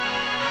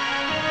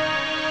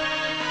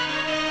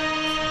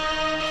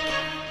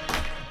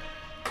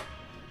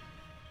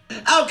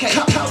Okay,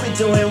 Kobe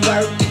doing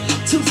work.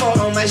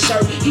 2-4 on my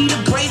shirt. He the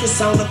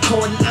greatest on the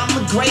court, and I'm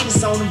the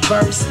greatest on the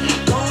verse.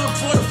 Going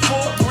for the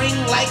fourth ring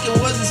like it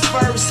was his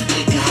first.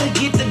 Gotta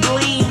get the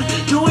gleam.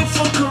 Do it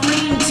for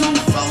Kareem. 2-4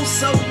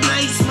 so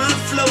nice, my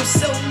flow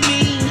so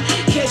mean.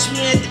 Catch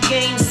me at the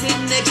game,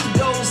 sitting next to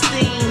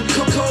Goldstein.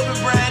 Kobe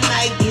Bryant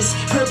Nikes,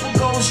 purple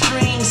gold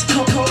strings.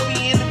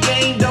 Kobe in the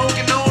game,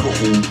 dunking on the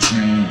whole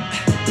team.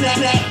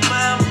 Black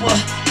Mamba,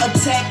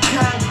 attack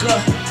conquer.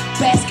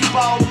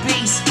 Basketball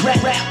beast,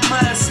 rap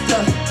monster.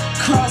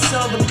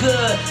 Crossover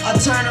good, a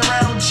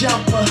turnaround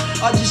jumper.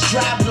 Or just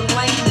drive the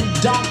lane and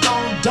dunk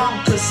on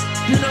dunkers.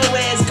 You know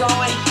where it's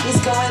going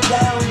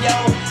down, yo.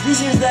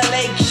 This is the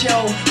Lake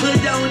Show, but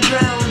don't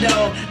drown,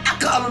 though. I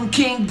call him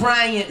King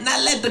Bryant, now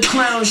let the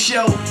crown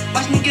show.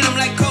 Watch me get him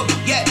like Kobe,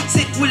 yeah.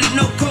 Sick with it,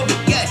 no Kobe,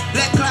 yeah.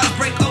 Black clouds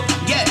break open,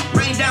 yeah.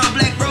 Rain down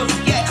black roses,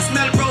 yeah. I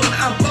smell it rolling,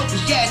 I'm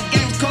focused, yeah. The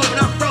game's cold,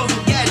 but I'm frozen,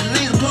 yeah. The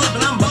lanes are closed,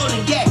 but I'm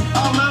bowling, yeah.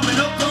 All mama,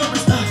 no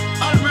cobras,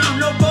 all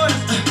around, no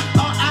borders,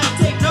 all eyes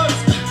take notice,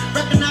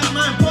 recognize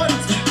my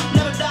importance,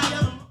 never die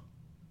young.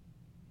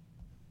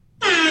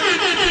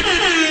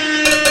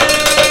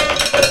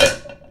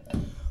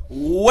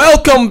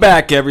 Welcome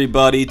back,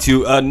 everybody,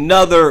 to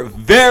another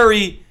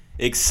very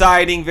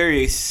exciting,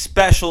 very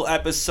special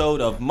episode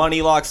of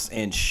Money Locks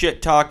and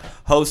Shit Talk,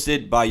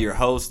 hosted by your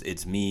host.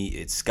 It's me,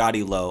 it's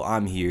Scotty Lowe.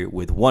 I'm here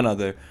with none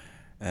other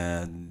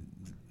than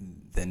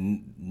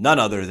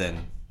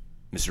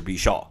Mr. B.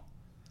 Shaw.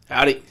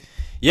 Howdy.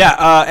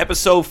 Yeah,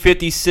 episode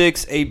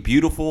 56, a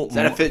beautiful... Is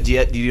that a fit? Do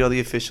you know the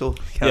official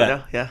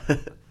countdown? Yeah.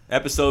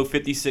 Episode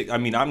 56. I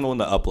mean, I'm the one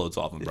that uploads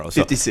often, bro.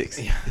 So.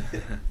 56.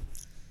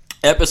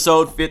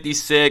 Episode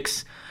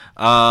 56,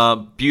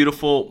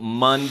 beautiful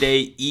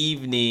Monday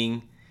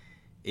evening.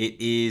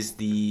 It is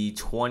the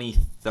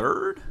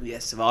 23rd?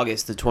 Yes, of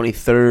August, the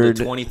 23rd.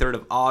 The 23rd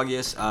of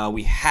August.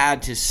 We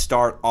had to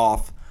start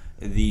off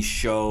the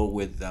show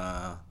with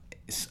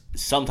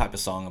some type of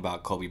song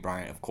about Kobe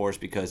Bryant, of course,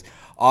 because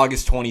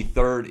August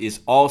 23rd is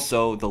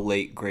also the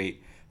late,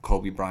 great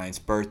Kobe Bryant's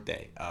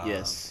birthday.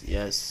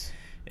 Yes.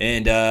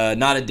 And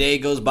not a day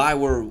goes by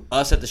where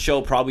us at the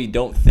show probably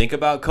don't think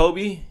about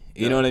Kobe.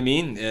 You know what I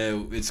mean?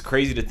 It's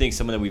crazy to think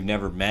someone that we've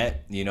never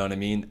met, you know what I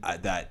mean,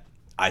 that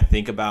I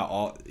think about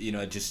all, you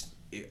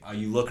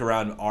look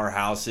around our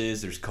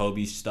houses, there's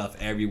Kobe stuff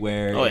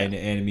everywhere. Oh, yeah.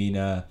 And I mean,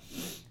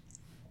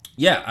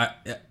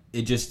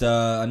 it just,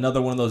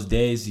 another one of those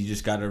days you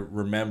just got to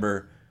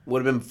remember.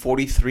 Would have been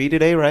 43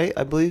 today, right?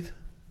 I believe.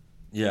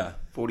 Yeah.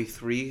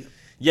 43.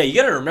 Yeah, you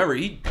got to remember,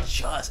 he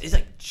just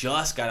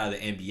got out of the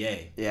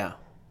NBA. Yeah.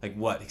 Like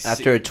what?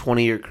 After a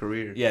 20-year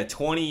career. Yeah,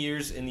 20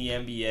 years in the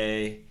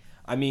NBA.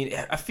 I mean,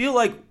 I feel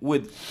like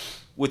with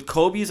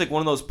Kobe, he's like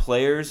one of those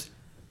players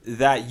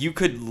that you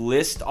could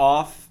list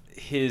off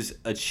his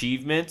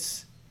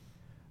achievements,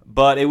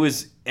 but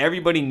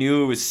everybody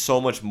knew it was so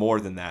much more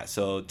than that.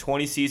 So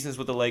 20 seasons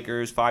with the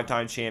Lakers,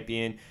 5-time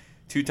champion,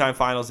 2-time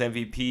Finals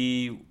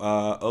MVP,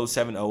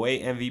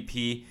 07-08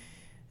 MVP.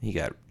 He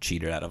got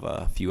cheated out of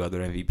a few other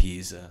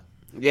MVPs.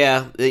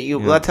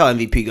 That's how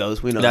MVP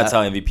goes. We know that's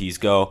that. how MVPs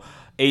go.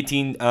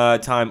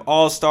 18-time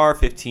All-Star,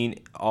 15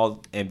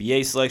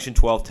 All-NBA selection,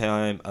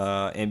 12-time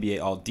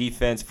NBA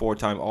All-Defense,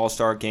 4-time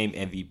All-Star Game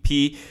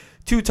MVP,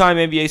 2-time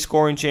NBA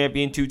scoring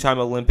champion, 2-time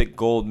Olympic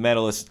gold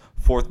medalist,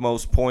 4th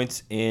most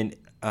points in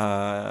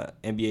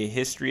NBA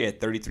history at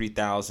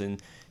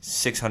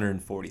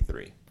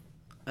 33,643.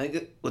 I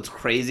think what's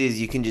crazy is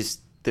you can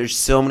just – there's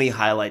so many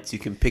highlights you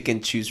can pick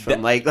and choose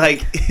from, like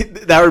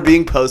that were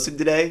being posted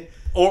today.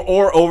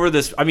 Or over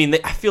this – I mean,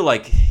 I feel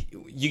like –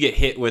 you get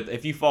hit with,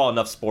 if you follow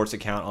enough sports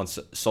account on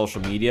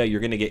social media, you're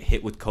going to get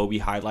hit with Kobe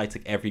highlights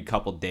like every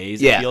couple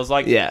days, it feels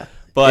like. Yeah.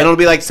 But and it'll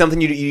be like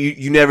something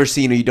you never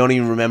seen or you don't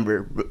even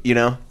remember, you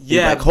know?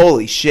 Yeah. Like,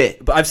 holy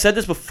shit. But I've said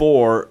this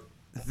before,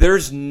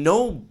 there's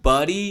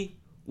nobody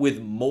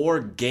with more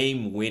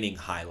game-winning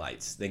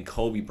highlights than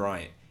Kobe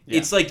Bryant. Yeah.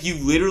 It's like you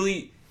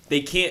literally, they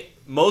can't,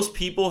 most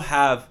people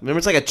have. Remember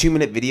it's like a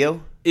 2-minute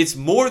video? It's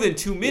more than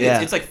 2 minutes.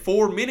 Yeah. It's like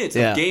 4 minutes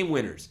of game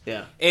winners.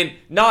 Yeah. And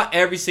not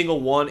every single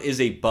one is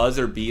a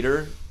buzzer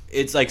beater.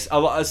 It's like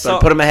so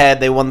put them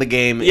ahead. They won the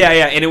game. Yeah.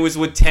 And it was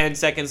with 10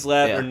 seconds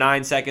left or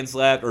 9 seconds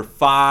left or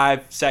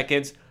 5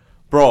 seconds.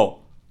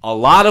 Bro, a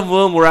lot of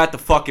them were at the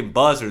fucking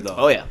buzzer, though.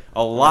 Oh, yeah.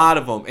 A lot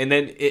of them. And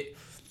then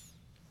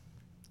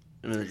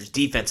there's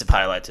defensive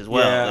highlights as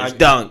well. Yeah, there's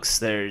dunks.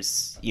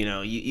 There's, you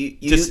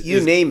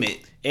name it.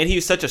 And he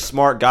was such a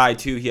smart guy,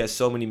 too. He has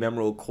so many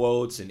memorable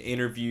quotes and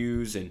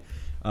interviews and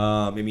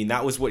I mean,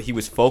 that was what he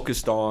was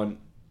focused on,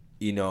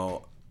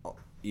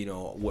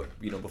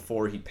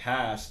 before he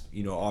passed,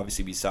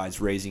 obviously besides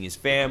raising his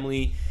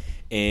family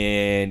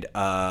and,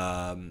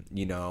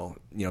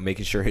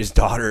 making sure his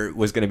daughter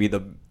was going to be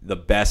the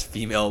best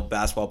female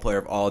basketball player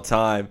of all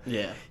time.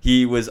 Yeah.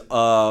 He was,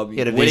 he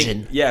had a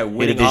vision.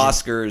 Winning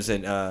Oscars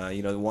and,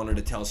 wanted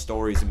to tell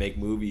stories and make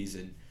movies.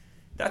 And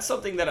that's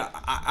something that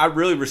I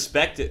really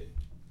respected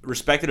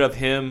of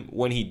him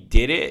when he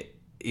did it,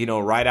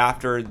 right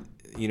after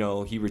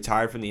he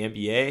retired from the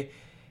NBA,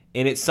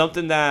 and it's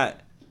something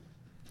that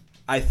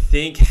I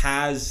think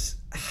has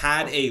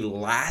had a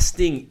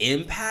lasting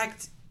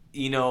impact,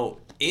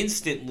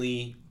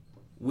 instantly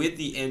with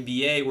the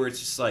NBA, where it's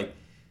just like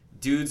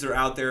dudes are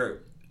out there,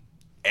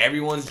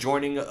 everyone's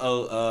joining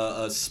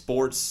a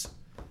sports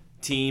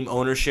team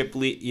ownership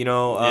group.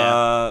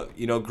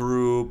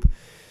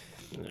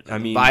 I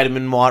mean,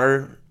 Vitamin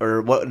Water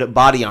or what?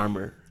 Body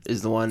Armor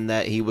is the one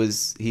that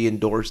he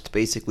endorsed.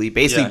 Basically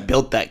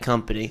built that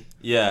company.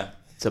 Yeah,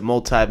 it's a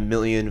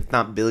multi-million, if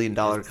not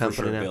billion-dollar company.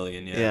 For sure, now.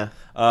 billion. Yeah.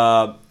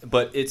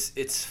 But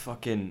it's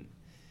fucking.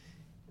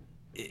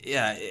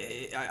 Yeah,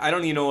 I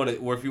don't even know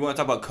or if you want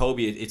to talk about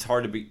Kobe, it's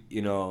hard to be,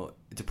 to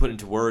put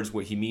into words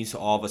what he means to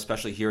all of us,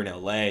 especially here in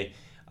LA.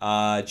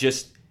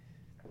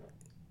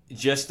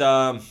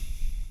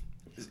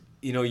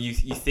 You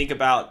think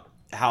about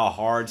how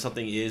hard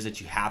something is that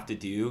you have to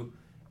do,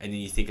 and then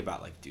you think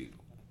about like, dude,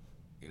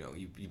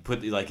 you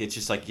put like, it's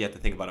just like you have to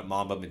think about a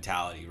Mamba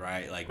mentality,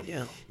 right? Like,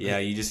 you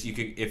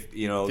could, if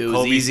if it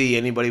was easy,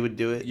 anybody would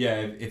do it.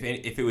 Yeah,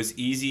 if it was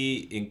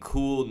easy and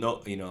cool,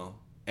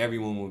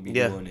 everyone would be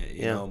doing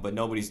it, but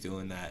nobody's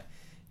doing that,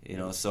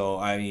 So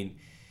I mean,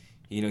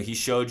 he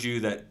showed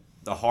you that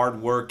the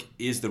hard work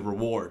is the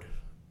reward,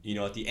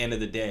 at the end of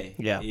the day.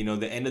 Yeah.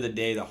 The end of the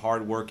day, the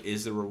hard work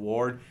is the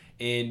reward,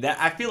 and that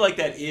I feel like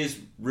that is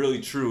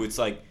really true. It's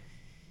like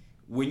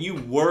when you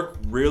work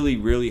really,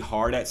 really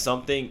hard at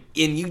something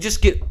and you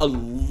just get a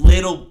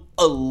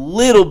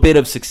little bit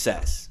of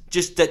success,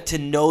 just that to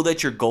know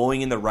that you're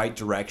going in the right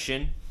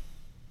direction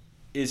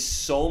is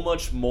so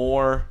much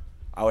more.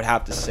 I would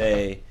have to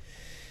say,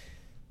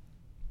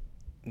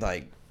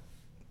 like,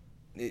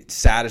 it's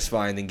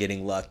satisfying than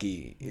getting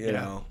lucky. You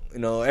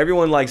know,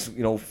 everyone likes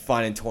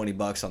finding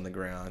 $20 on the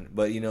ground,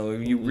 but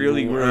if you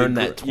really earn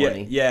that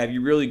 20. Yeah, if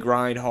you really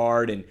grind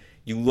hard and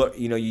you look,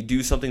 you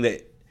do something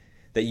that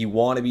you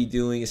want to be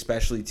doing,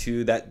 especially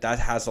too, that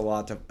has a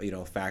lot to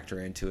factor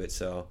into it.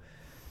 So,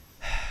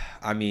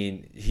 I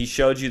mean, he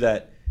showed you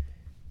that.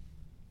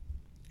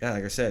 Yeah,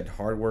 like I said,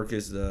 hard work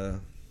is the.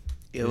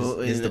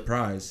 Is the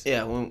prize.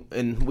 Yeah,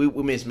 and we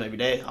miss him every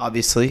day,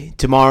 obviously.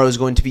 Tomorrow is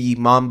going to be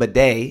Mamba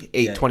Day,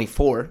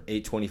 8/24.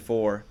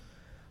 8/24.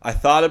 I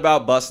thought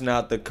about busting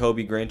out the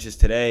Kobe Grinches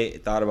today.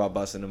 Thought about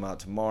busting them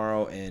out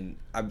tomorrow, and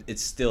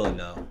it's still a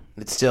no.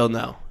 It's still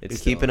no. You're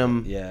keeping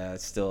them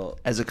it's still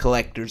as a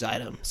collector's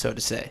item, so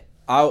to say.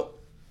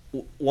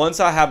 Once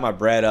I have my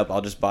bread up,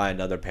 I'll just buy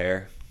another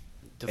pair.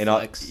 To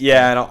flex.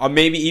 And I'll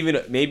maybe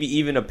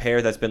even a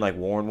pair that's been like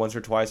worn once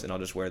or twice, and I'll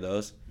just wear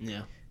those.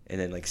 Yeah. And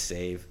then like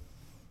save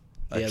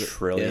 $1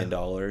 trillion.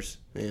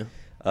 Yeah.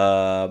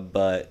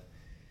 But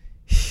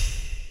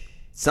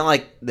it's not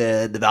like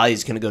the value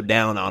is going to go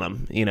down on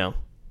him, No.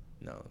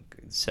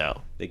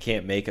 So they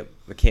can't make it.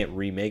 They can't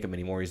remake him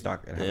anymore. He's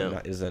not.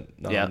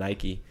 Isn't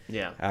Nike.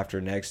 Yeah. After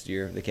next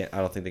year, they can't. I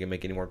don't think they can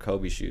make any more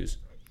Kobe shoes.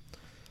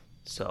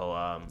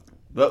 So,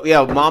 but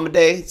yeah, Mamba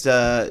Day. It's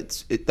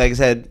like I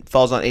said,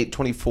 falls on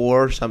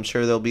 8/24. So I'm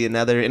sure there'll be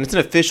another, and it's an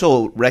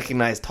official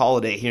recognized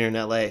holiday here in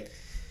LA.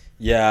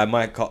 Yeah, I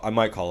might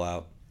call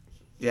out.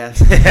 Yeah.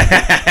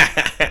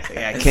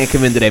 I can't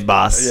come in today,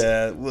 boss.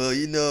 Yeah. Well,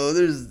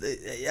 there's.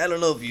 I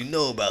don't know if you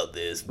know about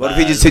this. What if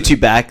he just hit you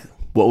back?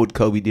 What would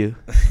Kobe do?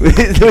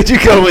 Would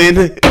you go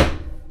in?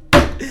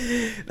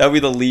 That would be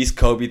the least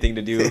Kobe thing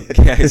to do.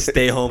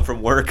 Stay home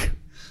from work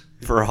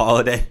for a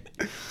holiday.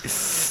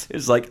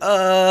 It's like,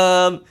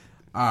 all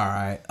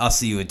right, I'll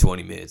see you in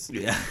 20 minutes.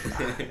 Yeah.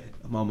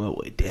 I'm on my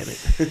way. Damn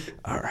it.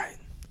 All right.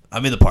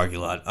 I'm in the parking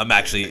lot. I'm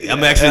actually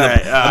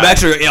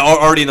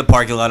already in the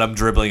parking lot. I'm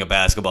dribbling a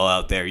basketball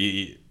out there.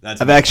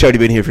 I've actually already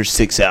been here for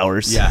 6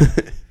 hours. Yeah.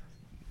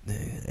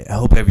 I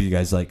hope you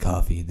guys like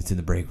coffee. It's in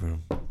the break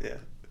room. Yeah.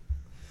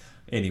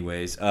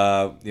 Anyways,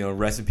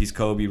 rest in peace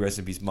Kobe, rest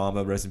in peace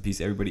Mamba, rest in peace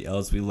everybody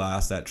else we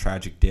lost that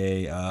tragic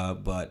day.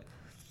 But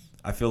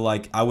I feel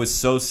like I was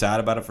so sad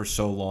about it for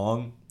so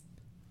long.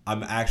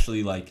 I'm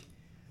actually like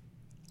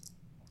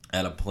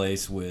at a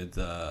place with.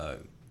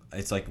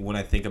 It's like when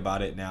I think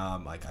about it now,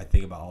 I'm like I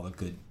think about all the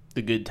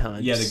good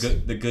times. Yeah,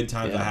 the good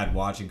times I had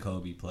watching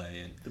Kobe play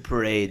and the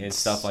parades and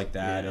stuff like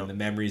that, and the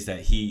memories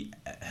that he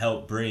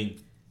helped bring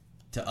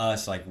to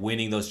us, like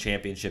winning those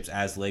championships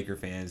as Laker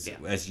fans,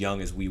 as young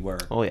as we were.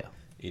 Oh yeah,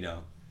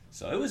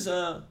 So it was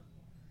like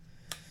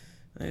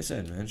I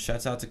said, man.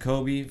 Shouts out to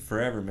Kobe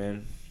forever,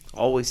 man.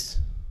 Always.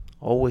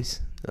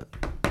 No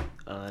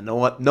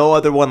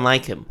other one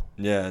like him.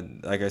 Yeah,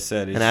 like I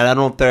said, and I don't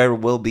know if there ever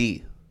will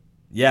be.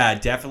 Yeah,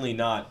 definitely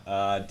not.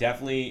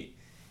 Definitely,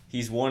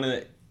 he's one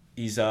of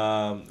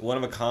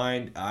a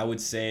kind. I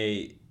would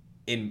say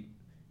in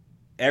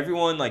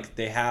everyone, like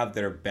they have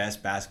their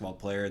best basketball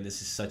player, and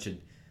this is such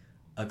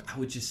I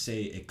would just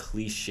say a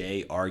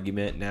cliche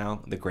argument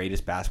now. The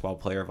greatest basketball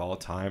player of all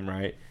time,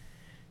 right?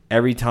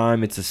 Every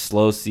time it's a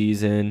slow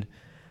season,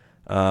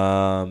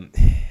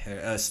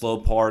 a slow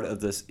part of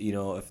this,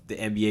 of the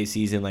NBA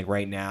season, like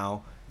right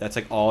now, that's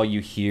like all you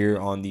hear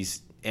on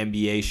these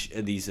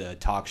NBA these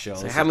talk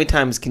shows. So how many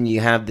times can you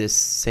have this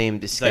same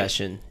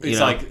discussion?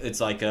 It's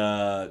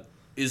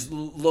is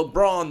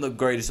LeBron the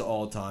greatest of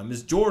all time?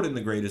 Is Jordan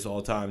the greatest of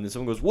all time? And then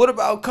someone goes, what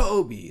about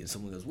Kobe? And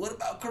someone goes, what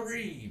about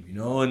Kareem? You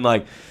know, and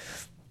like,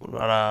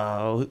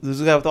 who's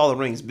the guy with all the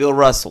rings? Bill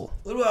Russell.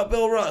 what about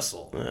Bill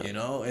Russell? Yeah. You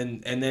know,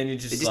 and then it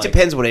just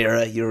depends what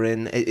era you're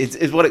in.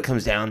 It's what it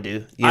comes down to.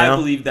 You know? I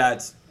believe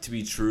that to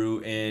be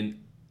true,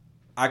 and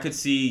I could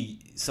see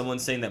someone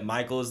saying that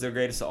Michael is their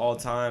greatest of all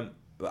time,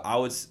 but I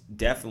would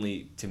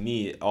definitely, to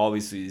me,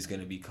 obviously is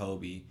going to be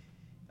Kobe.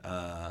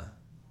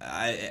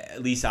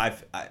 At least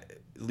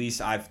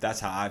that's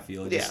how I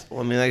feel. Well,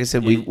 I mean, like I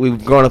said,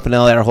 we've grown up in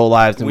LA our whole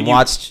lives and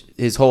watched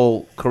his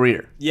whole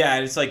career. Yeah,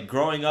 and it's like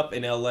growing up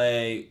in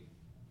LA,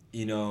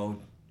 you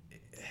know,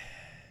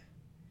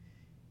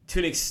 to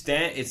an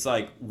extent, it's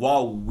like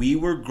while we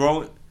were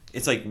growing,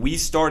 it's like we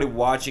started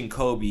watching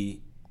Kobe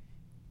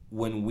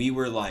when we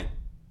were like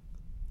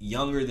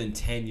younger than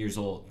 10 years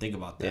old. Think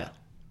about that.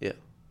 Yeah.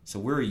 So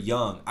we were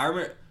young. I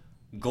remember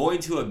going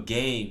to a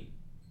game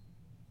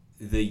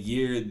the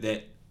year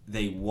that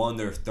they won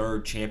their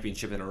third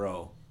championship in a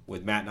row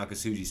with Matt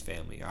Nakasuji's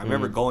family. I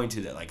remember going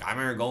to that. Like, I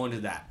remember going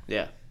to that.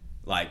 Yeah.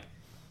 Like,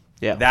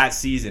 that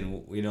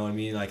season, you know what I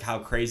mean? Like, how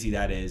crazy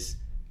that is.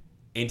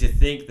 And to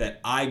think that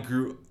I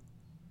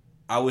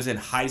was in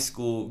high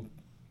school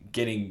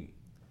getting,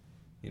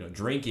 you know,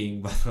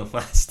 drinking by the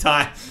last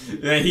time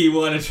that he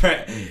won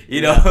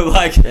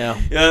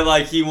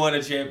like he won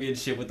a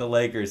championship with the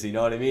Lakers. You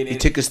know what I mean? He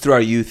took us through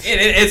our youth.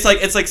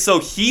 It's like so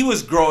he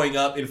was growing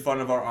up in front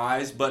of our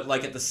eyes, but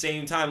like at the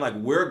same time, like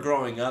we're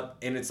growing up,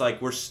 and it's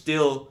like we're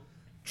still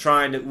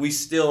we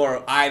still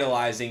are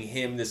idolizing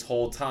him this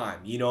whole time.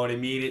 You know what I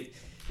mean?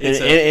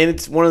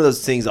 It's one of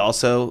those things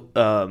also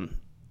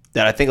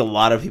that I think a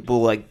lot of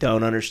people like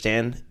don't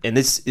understand, and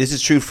this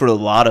is true for a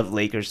lot of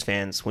Lakers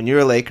fans. When you're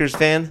a Lakers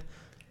fan,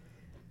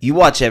 you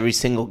watch every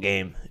single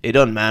game. It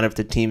doesn't matter if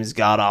the team is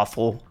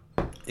god-awful.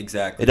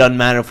 Exactly. It doesn't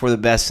matter if we're the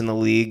best in the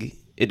league.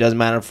 It doesn't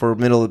matter if we're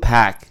middle of the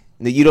pack.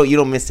 You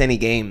don't miss any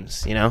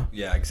games, you know?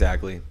 Yeah,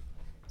 exactly.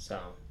 So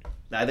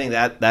I think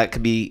that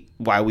could be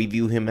why we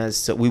view him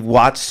as we've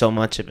watched so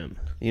much of him.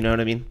 You know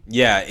what I mean?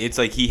 Yeah, it's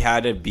like he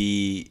had to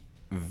be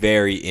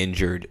very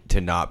injured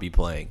to not be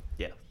playing.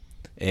 Yeah.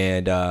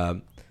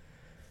 And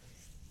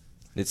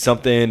it's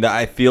something that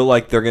I feel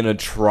like they're going to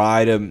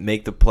try to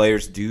make the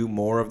players do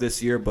more of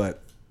this year, but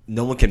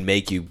no one can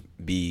make you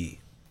be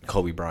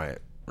Kobe Bryant,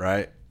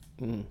 right?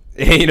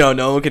 You know,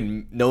 no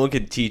one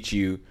can teach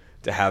you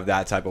to have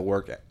that type of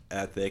work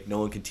ethic.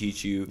 No one can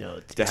teach you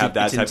to have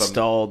that type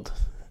of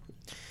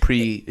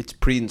it's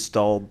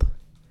pre-installed.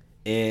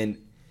 And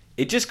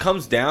it just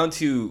comes down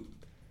to,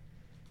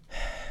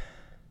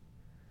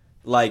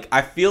 like,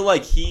 I feel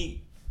like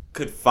he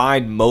could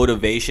find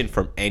motivation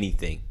from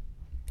anything.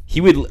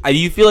 Do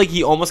you feel like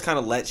he almost kind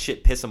of let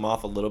shit piss him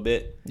off a little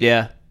bit?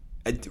 Yeah.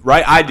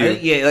 Right, I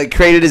do. Like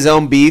created his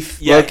own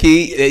beef,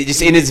 low-key,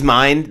 just in his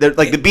mind.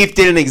 Like the beef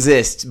didn't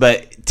exist,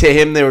 but to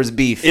him there was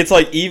beef. It's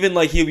like even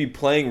like he'll be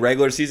playing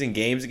regular season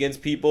games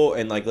against people,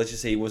 and like let's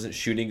just say he wasn't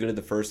shooting good in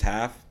the first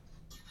half,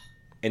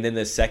 and then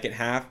the second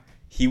half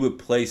he would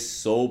play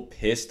so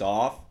pissed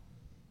off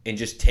and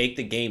just take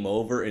the game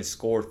over and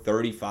score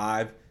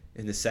 35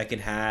 in the second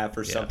half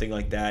or something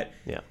like that.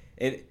 Yeah.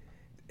 And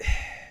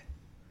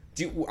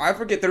I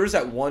forget, there was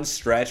that one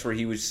stretch where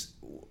he was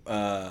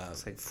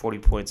it's like 40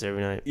 points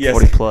every night. Yes.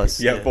 40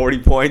 plus. Yeah, 40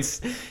 points.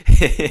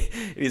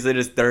 He's in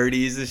his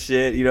 30s and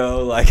shit, you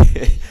know, like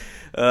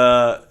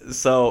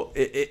so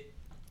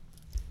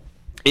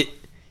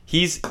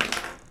he's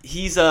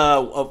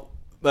but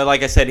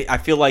like I said, I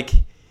feel like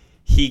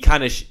he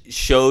kind of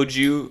showed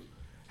you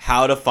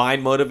how to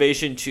find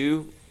motivation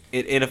too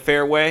in a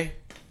fair way.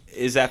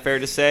 Is that fair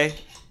to say?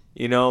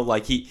 You know,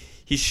 like he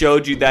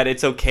showed you that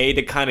it's okay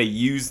to kind of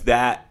use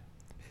that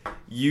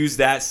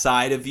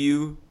side of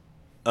you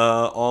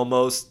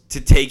almost to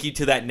take you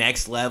to that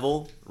next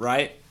level,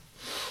 right?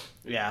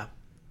 Yeah.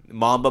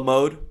 Mamba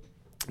mode.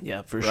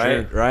 Yeah, for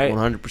sure. Right?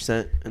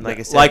 100%. And like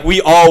I said, like we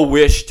all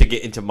wish to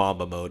get into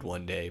Mamba mode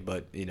one day,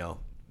 but you know,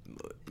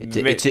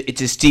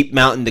 it's a steep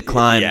mountain to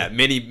climb. Yeah,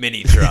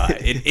 many try.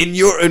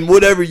 in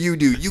whatever you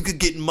do, you could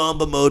get in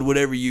Mamba mode,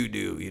 whatever you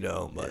do, you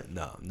know. But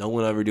no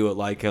one will ever do it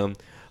like him.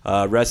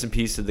 Rest in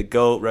peace to the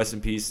GOAT. Rest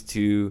in peace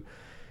to,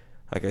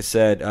 like I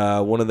said,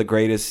 one of the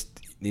greatest,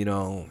 you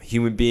know,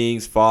 human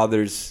beings,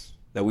 fathers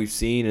that we've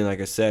seen. And like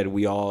I said,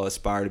 we all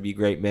aspire to be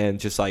great men,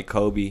 just like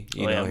Kobe,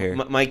 you know, here.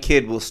 My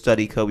kid will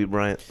study Kobe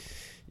Bryant.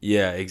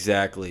 Yeah,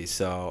 exactly.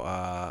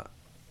 So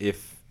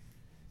if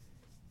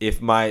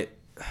my...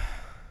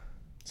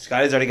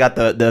 Scotty's already got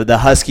the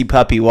husky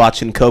puppy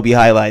watching Kobe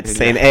highlights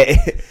saying,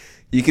 hey,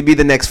 you could be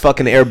the next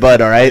fucking Air Bud,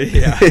 all right?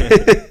 Yeah.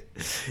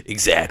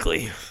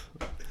 Exactly.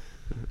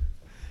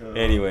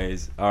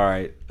 Anyways, all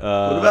right.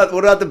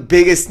 What about the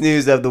biggest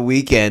news of the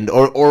weekend,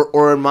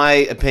 or in my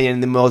opinion,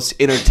 the most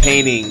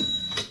entertaining?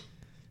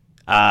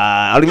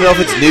 I don't even know if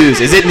it's news.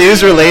 Is it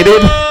news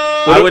related?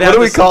 What do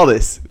we call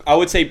this? I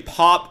would say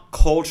pop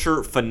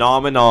culture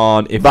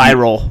phenomenon.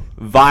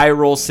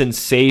 Viral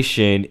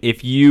sensation.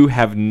 If you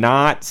have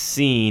not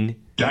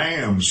seen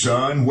Damn,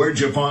 son, where'd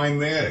you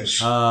find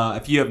this?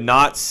 If you have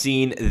not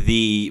seen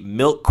the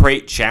Milk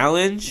Crate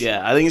Challenge,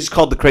 Yeah, I think it's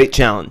called the Crate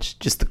Challenge.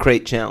 Just the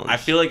Crate Challenge. I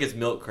feel like it's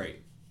Milk Crate.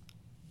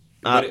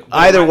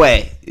 Either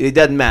way, it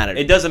doesn't matter.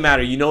 It doesn't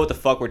matter. You know what the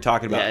fuck we're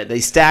talking about. Yeah, they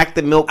stack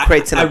the milk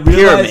crates in a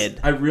realize, pyramid.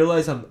 I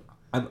realize I'm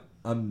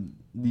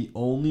the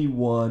only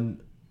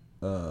one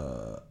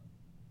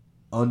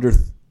under.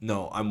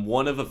 No, I'm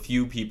one of a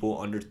few people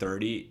under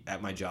 30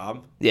 at my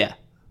job. Yeah.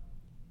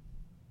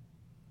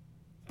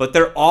 But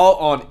they're all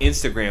on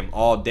Instagram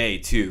all day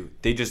too.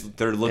 They're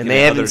looking. And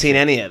they at haven't other seen shit.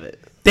 any of it.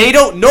 They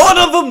don't. None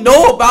of them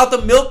know about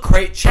the Milk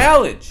Crate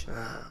Challenge.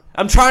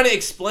 I'm trying to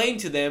explain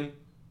to them,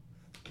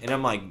 and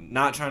I'm like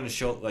not trying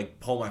to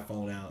pull my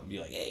phone out and be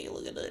like, "Hey,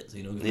 look at this."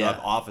 You know, we have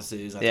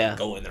offices. I can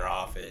go in their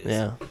office.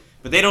 Yeah.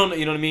 But they don't.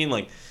 You know what I mean?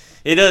 Like,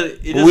 it does.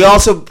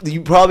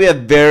 You probably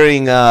have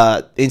varying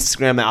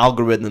Instagram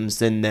algorithms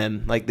than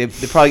them. Like they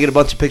probably get a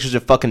bunch of pictures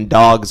of fucking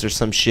dogs or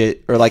some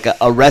shit, or like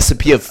a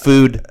recipe of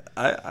food.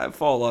 I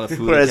follow a lot of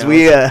food. Whereas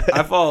accounts.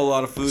 I follow a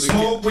lot of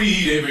Smoke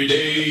weed every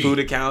day. food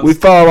accounts. We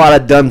follow a lot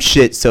of dumb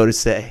shit, so to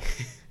say.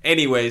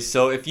 Anyways,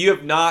 so if you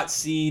have not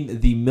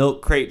seen the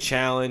Milk Crate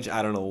Challenge,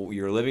 I don't know,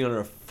 you're living under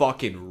a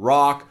fucking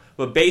rock.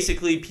 But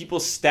basically, people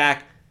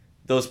stack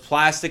those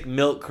plastic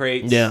milk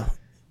crates. Yeah.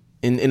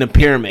 In a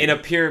pyramid. In a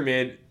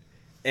pyramid.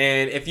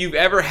 And if you've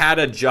ever had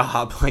a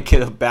job, like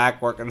in a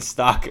back working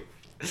stock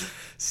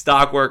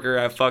worker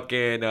at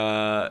fucking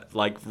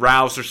like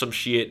Rouse or some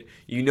shit,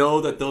 you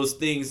know that those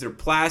things, they're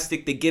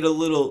plastic. They get a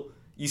little,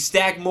 you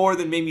stack more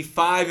than maybe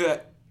 5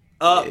 up.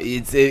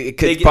 It's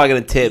probably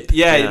going to tip.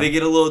 Yeah, they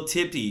get a little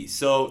tippy.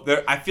 So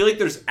I feel like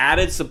there's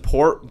added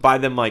support by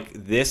them like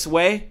this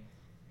way.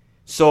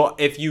 So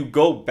if you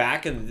go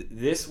back and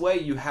this way,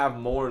 you have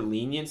more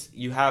lenience.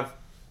 You have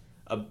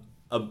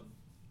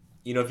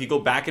if you go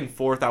back and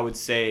forth, I would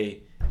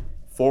say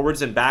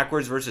forwards and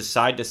backwards versus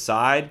side to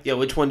side. Yeah,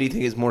 which one do you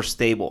think is more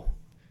stable?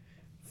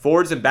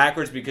 Forwards and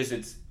backwards because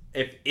it's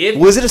if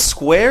Was it a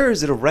square or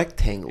is it a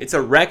rectangle? it's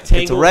a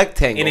rectangle. It's a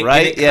rectangle, And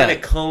right? it kind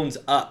of cones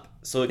up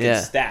so it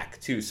can stack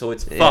too. So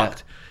it's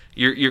fucked.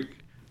 You're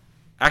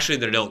actually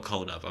they don't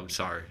cone up. I'm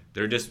sorry.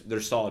 They're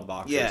solid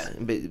boxes. Yeah,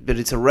 but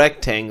it's a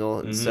rectangle,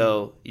 and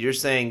so you're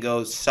saying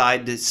go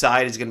side to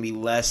side is going to be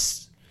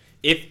less.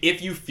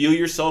 If you feel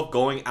yourself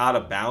going out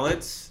of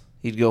balance,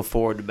 You'd go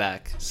forward to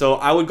back. so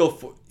I would go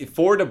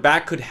forward to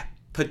back could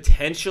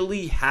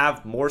potentially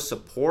have more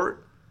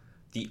support.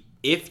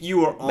 If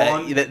you are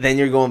on, Then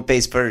you're going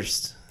face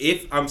first.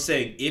 if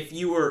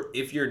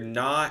you're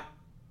not,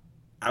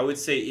 I would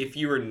say if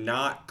you are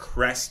not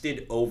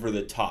crested over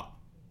the top,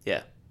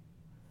 Yeah.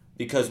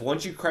 because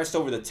once you crest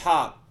over the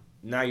top,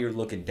 now you're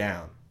looking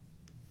down.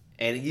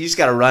 And you just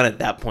got to run at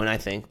that point, I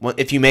think.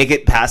 If you make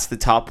it past the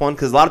top one,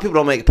 because a lot of people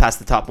don't make it past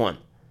the top one.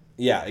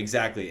 Yeah,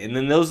 exactly. And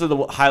then those are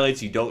the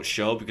highlights you don't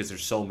show because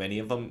there's so many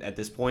of them at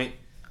this point.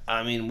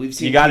 I mean, we've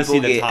seen You gotta people see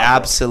the get top row.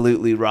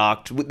 absolutely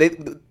rocked.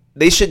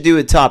 They should do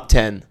a top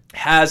 10.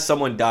 Has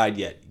someone died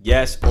yet?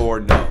 Yes or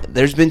no?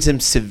 There's been some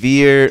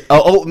severe.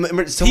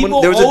 Remember someone?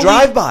 People There was a only-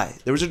 drive-by.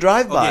 There was a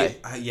drive-by.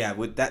 Okay, yeah,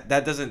 with that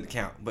doesn't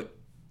count. But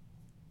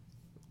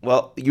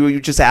Well, you were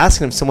just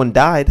asking if someone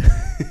died.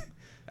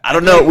 I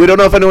don't know. We don't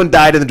know if anyone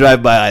died in the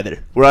drive-by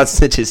either. We're on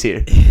snitches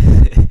here.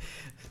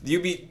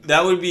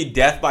 that would be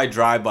death by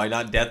drive-by,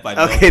 not death by.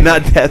 Okay,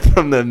 not death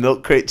from the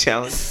milk crate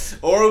challenge.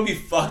 Or it would be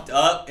fucked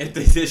up if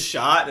they just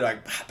shot. They're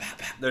like, bah, bah,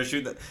 bah, they're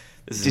shooting.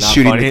 This is Just not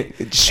shooting,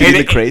 funny. shooting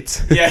And the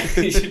crates.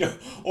 Yeah,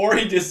 or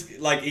he just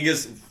he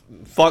goes,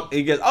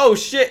 oh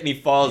shit, and he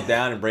falls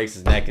down and breaks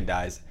his neck and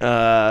dies.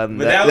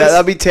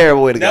 That'd be a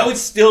terrible way to go. That would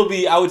still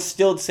be. I would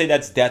still say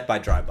that's death by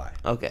drive-by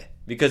Okay.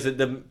 because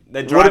the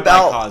drive-by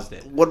caused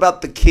it. What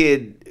about the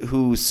kid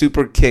who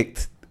super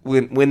kicked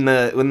when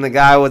the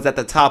guy was at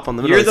the top on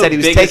the middle? Said he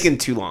was taking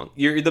too long.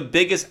 You're the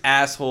biggest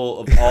asshole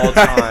of all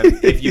time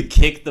if you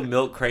kick the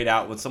milk crate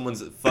out when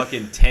someone's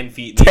fucking 10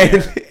 feet in the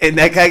air. And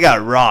that guy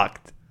got rocked.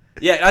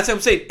 Yeah, that's what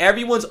I'm saying.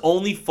 Everyone's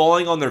only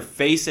falling on their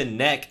face and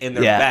neck and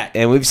their back.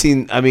 And we've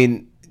seen. I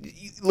mean,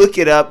 look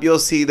it up. You'll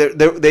see they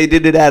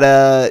did it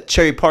at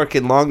Cherry Park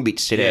in Long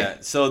Beach today. Yeah,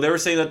 so they were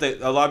saying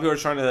that a lot of people are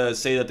trying to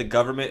say that the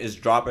government is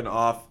dropping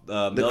off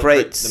The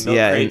crates. milk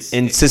crates.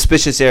 In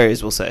suspicious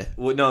areas, we'll say.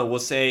 Well, no, we'll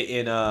say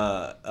in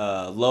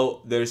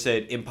they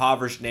said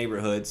impoverished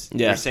neighborhoods.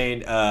 Yeah. They're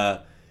saying And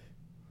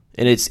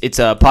it's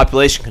a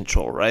population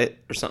control, right,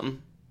 or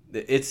something.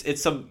 it's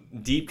some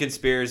deep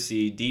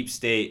conspiracy, deep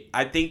state.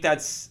 I think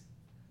that's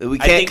We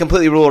can't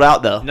completely rule it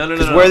out though. No.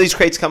 Because where are these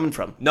crates coming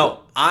from? no.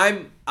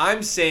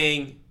 I'm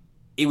saying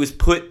it was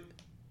put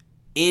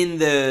in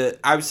the.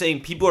 I'm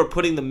saying people are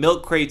putting the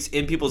milk crates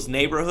in people's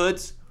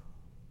neighborhoods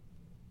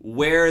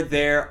where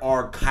there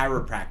are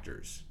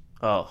chiropractors.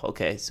 Oh,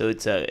 okay. So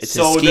it's a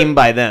So scheme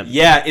by them.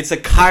 Yeah, it's a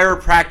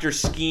chiropractor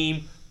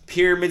scheme,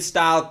 pyramid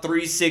style,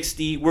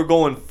 360. We're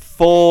going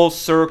full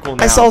circle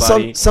now. I saw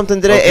buddy.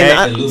 something today,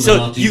 Okay? and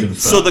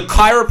So the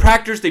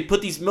chiropractors, they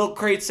put these milk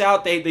crates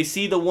out. They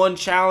see the one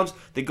challenge.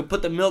 They could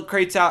put the milk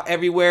crates out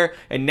everywhere,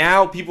 and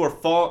now people are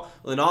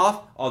falling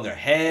off on their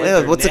head.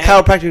 their what's neck. a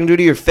chiropractor gonna do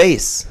to your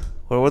face?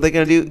 What are they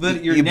gonna do?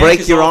 But You neck break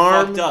is your all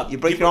arm. fucked up. You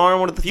break your arm.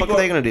 What the fuck are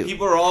they gonna do?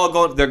 People are all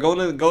going. They're going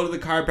to go to the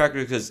chiropractor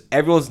because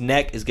everyone's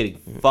neck is getting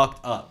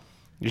fucked up.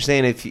 You're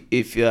saying if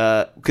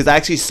because I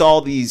actually saw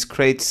these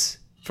crates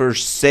for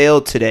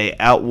sale today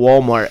at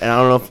Walmart, and I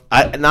don't know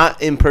if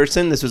not in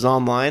person. This was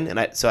online,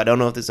 and so I don't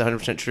know if this is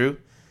 100% true.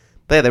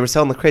 But yeah, they were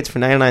selling the crates for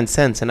 99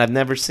 cents, and I've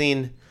never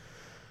seen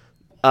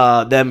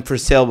them for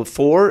sale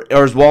before.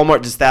 Or is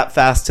Walmart just that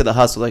fast to the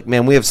hustle? Like,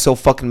 man, we have so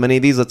fucking many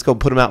of these. Let's go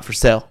put them out for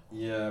sale.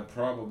 Yeah,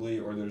 probably.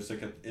 Or there's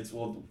like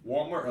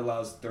Walmart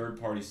allows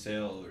third-party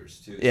sellers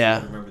too. So Yeah.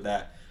 I remember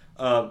that.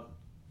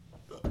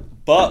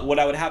 But what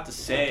I would have to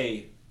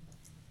say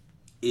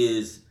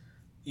is,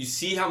 you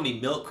see how many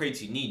milk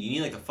crates you need. You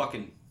need like a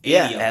fucking 80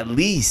 Yeah, of them. at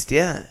least,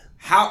 yeah.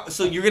 How?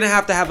 So you're gonna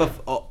have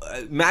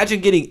imagine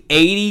getting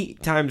 80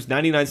 times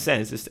 99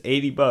 cents. It's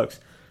 $80.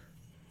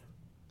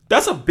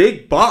 That's a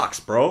big box,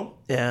 bro.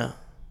 Yeah.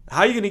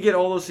 How are you gonna get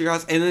all those to your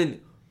house? And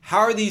then how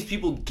are these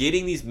people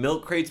getting these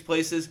milk crates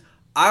places?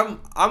 I'm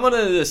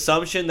under the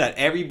assumption that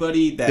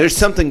There's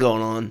something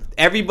going on.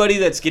 everybody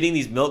that's getting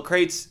these milk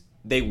crates,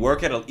 they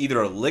work at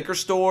either a liquor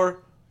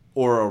store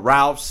or a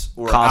Ralph's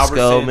or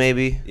Costco, Albertsons,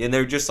 maybe. and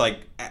they're just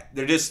like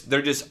they're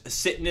just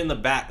sitting in the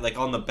back, like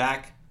on the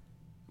back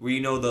where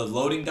the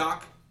loading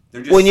dock.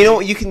 They're just Well, you know,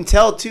 you can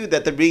tell too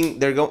that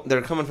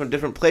they're coming from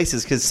different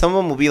places because some of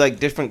them will be like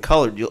different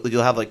colored.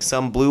 You'll have like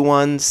some blue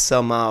ones,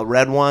 some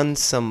red ones,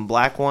 some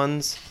black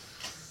ones,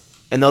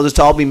 and they'll just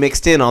all be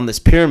mixed in on this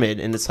pyramid.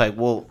 And it's like,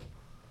 well,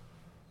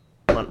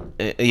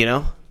 you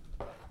know,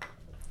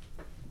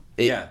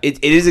 Yeah.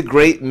 it is a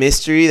great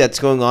mystery that's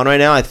going on right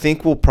now. I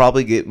think we'll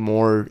probably get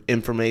more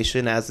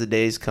information as the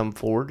days come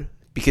forward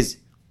because,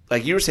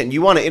 like you were saying,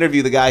 you want to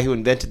interview the guy who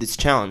invented this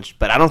challenge,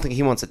 but I don't think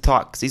he wants to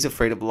talk because he's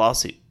afraid of a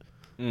lawsuit.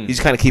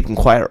 He's kind of keeping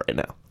quiet right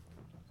now.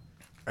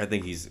 I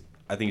think he's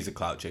a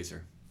clout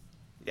chaser.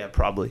 Yeah,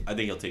 probably. I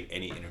think he'll take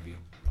any interview.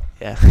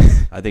 Yeah.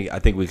 I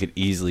think we could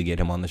easily get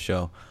him on the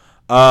show.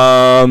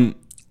 Well,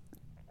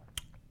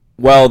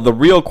 the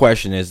real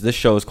question is, this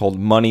show is called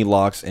Money,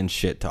 Locks, and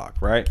Shit Talk,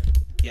 right?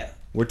 Yeah.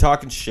 We're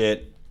talking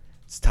shit.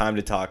 It's time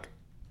to talk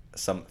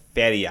some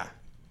feria.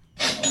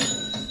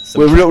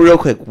 Wait, real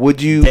quick.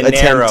 Would you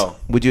Dinero.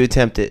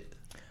 attempt it?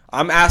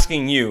 I'm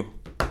asking you,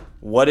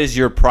 what is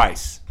your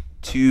price?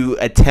 To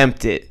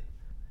attempt it.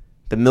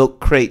 The milk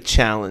crate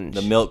challenge.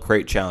 The milk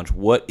crate challenge.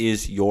 What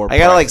is your price?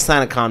 I gotta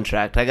sign a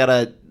contract. I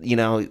gotta,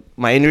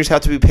 my injuries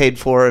have to be paid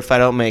for if I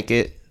don't make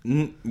it.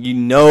 You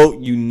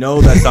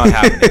know that's not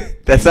happening.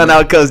 That's not how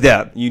it goes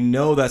down. You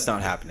know that's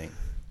not happening.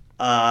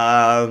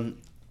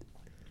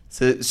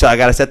 So I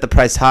gotta set the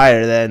price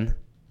higher then.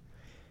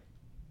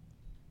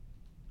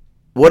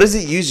 What is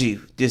it usually?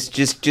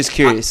 Just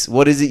curious.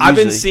 What is it usually?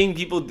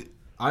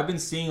 I've been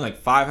seeing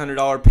like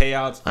 $500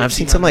 payouts. I've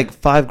seen some like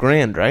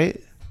 $5,000, right?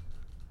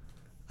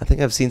 I think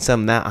I've seen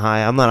some that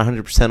high. I'm not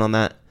 100% on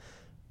that.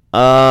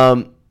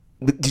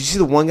 Did you see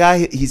the one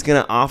guy? He's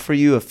gonna offer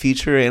you a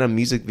feature and a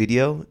music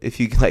video if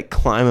you like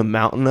climb a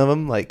mountain of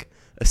him, like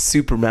a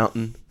super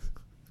mountain.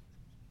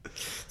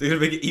 They're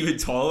gonna make it even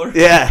taller.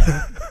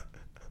 Yeah.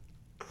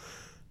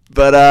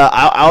 But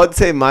I would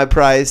say my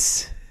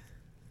price.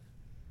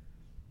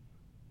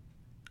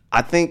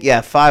 I think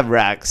 $5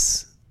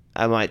 racks.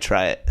 I might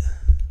try it.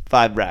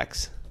 5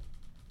 racks.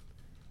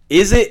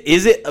 Is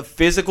it a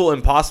physical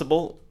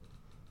impossibility?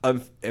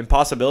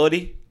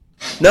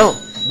 No,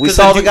 we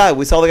saw the guy.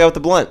 We saw the guy with the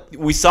blunt.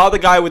 We saw the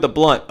guy with the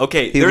blunt.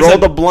 Okay, He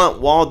rolled the blunt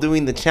while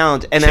doing the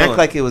challenge and Chilling. act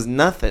like it was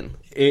nothing.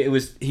 He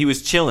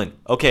was chilling.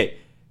 Okay,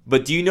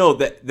 but do you know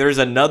that there's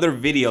another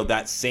video,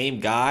 that same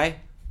guy,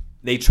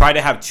 they try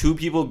to have 2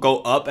 people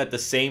go up at the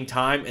same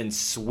time and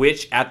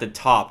switch at the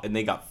top, and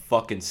they got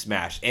fucking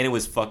smashed, and it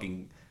was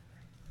fucking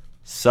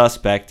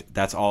suspect.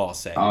 That's all I'll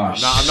say. I'm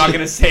not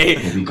gonna say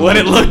what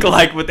it looked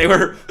like, but they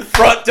were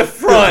front to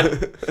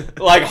front,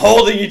 like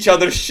holding each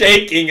other,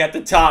 shaking at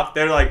the top.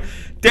 They're like,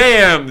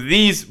 damn,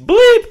 these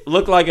bleep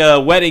look like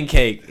a wedding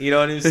cake. You know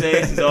what I'm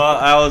saying? So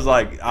I was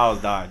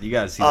dying. You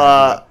gotta see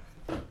that.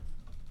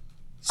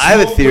 I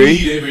have a theory.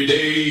 Smoke weed every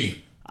day.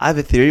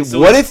 So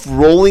what if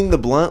rolling the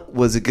blunt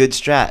was a good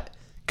strat?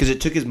 Because it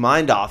took his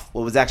mind off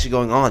what was actually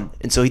going on.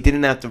 And so he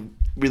didn't have to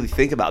really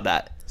think about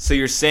that. So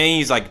you're saying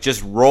he's like,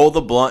 just roll the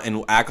blunt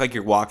and act like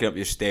you're walking up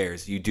your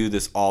stairs. You do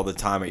this all the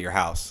time at your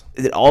house.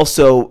 It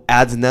also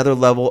adds another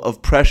level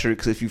of pressure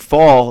because if you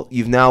fall,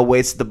 you've now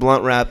wasted the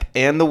blunt wrap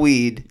and the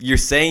weed. You're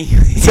saying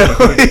So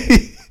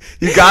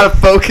you got to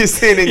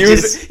focus in and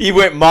he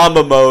went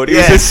Mamba mode. He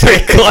was Yeah. just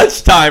straight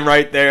clutch time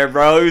right there,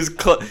 bro. He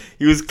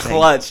was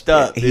clutched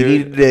up. He dude.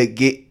 needed to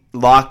get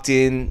locked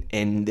in,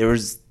 and there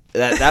was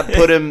that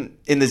put him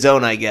in the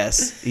zone, I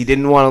guess. He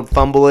didn't want to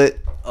fumble it.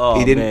 Oh,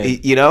 he didn't.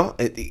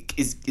 man.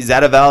 Is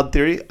that a valid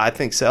theory? I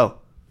think so.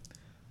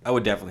 I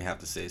would definitely have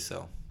to say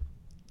so.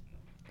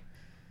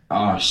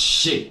 Oh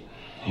shit.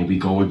 Here we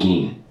go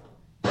again.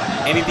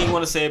 Anything you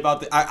want to say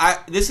about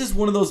this is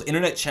one of those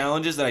internet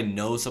challenges that I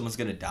know someone's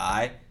gonna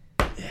die.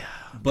 Yeah,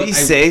 but Be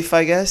safe,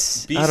 I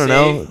guess. I don't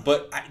know.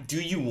 But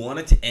do you want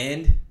it to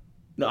end?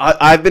 No,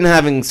 I've been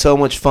having so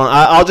much fun.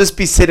 I'll just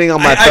be sitting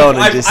on my phone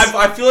and just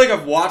I feel like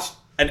I've watched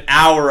an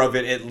hour of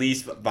it at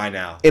least by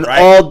now. in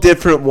right? all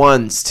different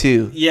ones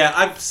too. Yeah,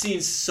 I've seen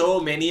so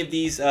many of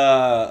these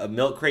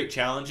milk crate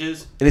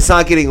challenges. And it's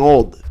not getting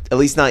old. At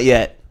least not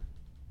yet.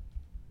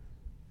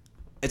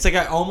 It's like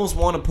I almost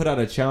want to put out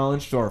a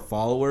challenge to our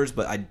followers,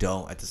 but I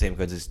don't at the same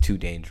because it's too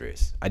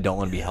dangerous. I don't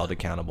want to be held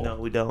accountable. No,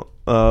 we don't.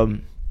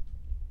 Remember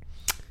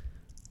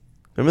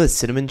the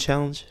cinnamon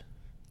challenge?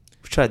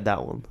 We tried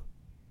that one.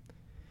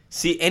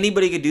 See,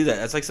 anybody could do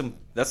that. That's some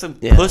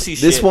Yeah. pussy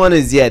shit. This one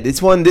is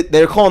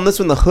they're calling this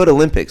one the Hood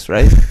Olympics,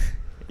 right?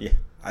 Yeah,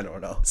 I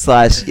don't know.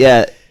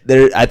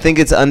 I think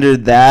it's under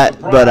that,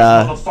 but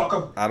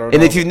Motherfucker. I don't know.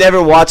 and if you've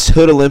never watched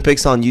Hood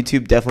Olympics on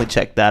YouTube, definitely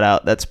check that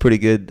out. That's pretty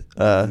good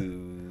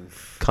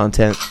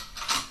content.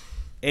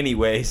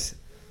 Anyways,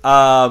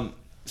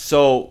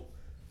 so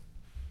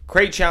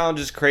crate challenge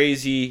is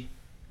crazy.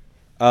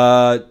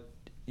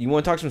 You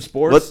want to talk some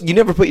sports? But you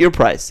never put your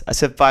price. I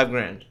said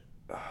 $5,000.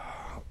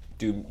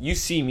 Dude, you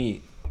see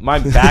me. My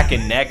back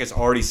and neck is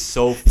already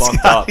so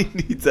fucked up. He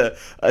needs a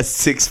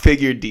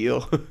 6-figure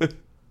deal.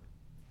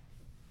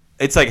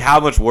 It's like, how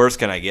much worse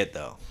can I get,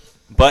 though?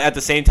 But at the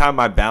same time,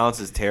 my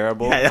balance is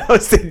terrible. Yeah,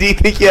 do you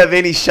think you have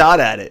any shot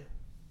at it?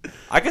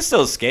 I can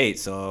still skate,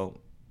 so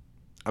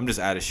I'm just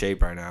out of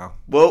shape right now.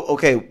 Well,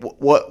 okay.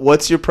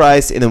 What's your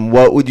price, and then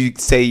what would you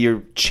say your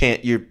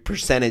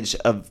percentage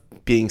of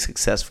being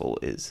successful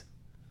is?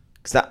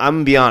 Because I'm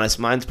gonna be honest,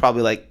 mine's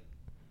probably like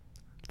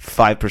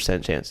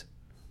 5% chance.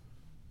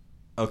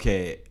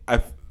 Okay,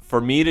 for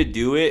me to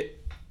do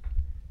it,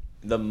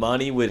 the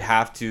money would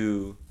have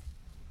to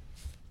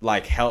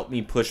like help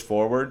me push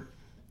forward.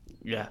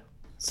 Yeah.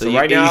 So So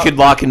right you now, could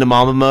lock into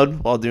mama mode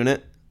while doing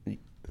it.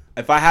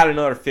 if I had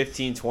another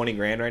 15, 20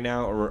 grand right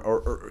now,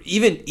 or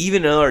even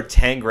another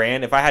 10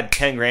 grand, if I had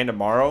 10 grand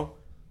tomorrow,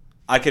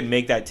 I could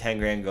make that 10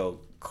 grand go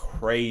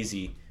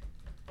crazy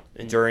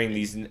during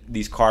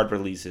these card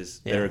releases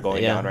that are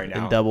going down right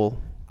now. And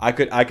double, I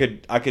could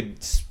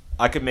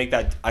make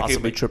that.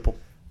 possibly triple.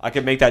 I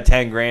could make that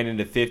 10 grand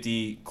into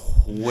 50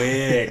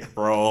 quick,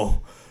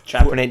 bro.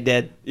 Trapper ain't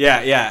dead.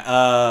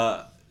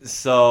 Yeah.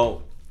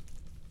 So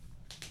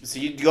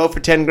you'd go for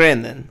 10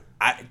 grand then.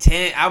 I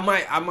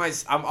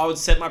would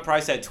set my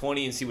price at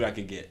 20 and see what I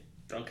could get.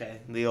 Okay.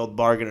 The old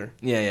bargainer.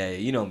 Yeah.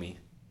 You know me.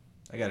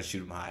 I gotta shoot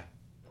them high,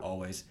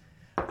 always.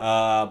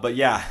 But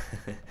yeah,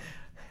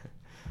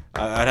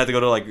 I'd have to go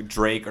to like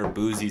Drake or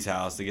Boozy's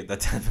house to get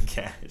that type of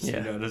cash. Yeah.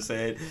 You know what I'm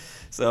saying?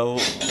 So,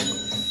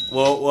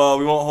 well,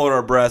 we won't hold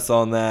our breath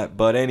on that.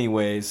 But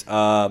anyways,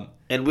 And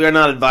we are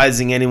not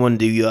advising anyone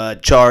to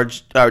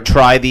charge or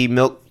try the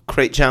milk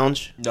crate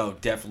challenge, no,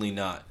 definitely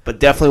not. but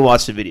definitely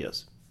watch the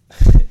videos.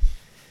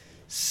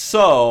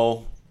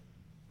 So,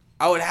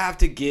 I would have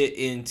to get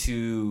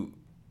into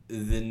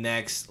the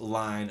next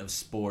line of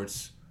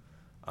sports.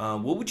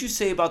 What would you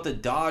say about the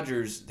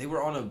Dodgers? They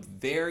were on a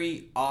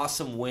very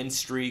awesome win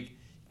streak.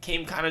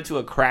 Came kind of to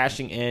a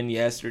crashing end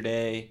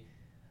yesterday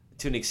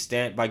to an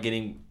extent by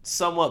getting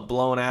somewhat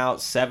blown out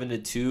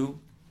 7-2.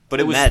 But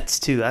it was Mets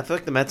too. I feel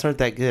like the Mets aren't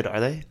that good, are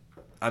they?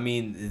 I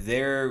mean,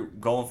 they're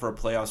going for a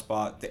playoff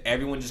spot.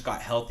 Everyone just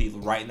got healthy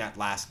right in that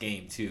last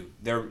game too.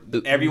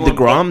 Everyone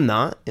DeGrom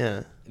not.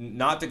 Yeah.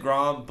 not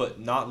DeGrom, but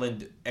not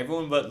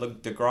everyone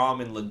but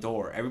DeGrom and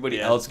Lindor. Everybody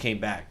else came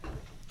back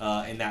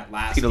in that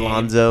last Pete game.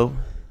 Alonso.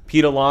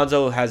 Pete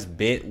Alonso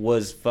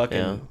was fucking.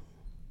 Yeah.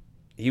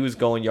 He was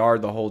going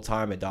yard the whole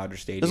time at Dodger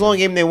Stadium. It was the only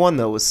game they won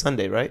though. Was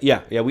Sunday, right?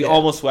 Yeah. We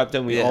almost swept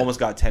them. We Yeah. almost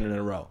got 10 in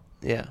a row.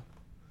 Yeah.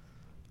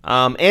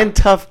 And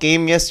tough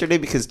game yesterday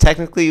because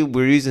technically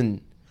we're using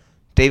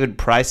David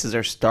Price as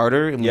our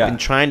starter, and we've Yeah. been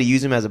trying to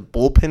use him as a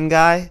bullpen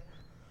guy.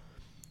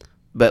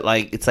 But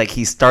it's like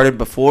he started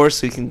before,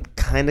 so he can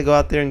kind of go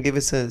out there and give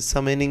us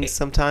some innings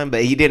sometime.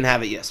 But he didn't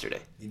have it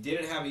yesterday. He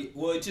didn't have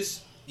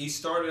he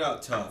started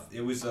out tough.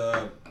 It was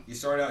he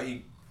started out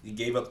he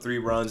gave up 3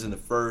 runs in the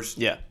first.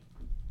 Yeah.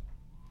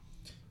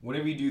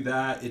 Whenever you do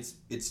that,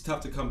 it's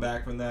tough to come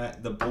back from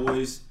that. The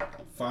boys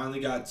finally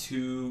got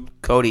 2.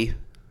 Cody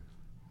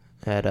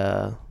had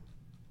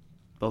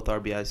both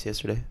RBIs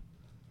yesterday,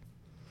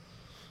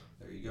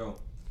 There you go.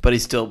 but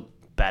he's still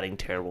batting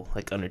terrible,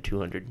 like under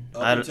 200.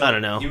 I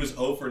don't know. He was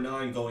 0 for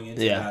 9 going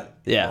into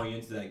going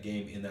into that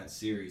game in that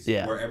series.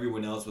 Yeah. Where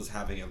everyone else was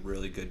having a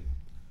really good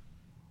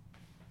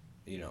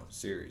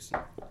series.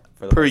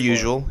 For the Per most part.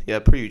 usual. Yeah,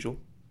 per usual.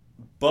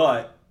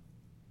 But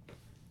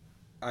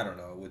I don't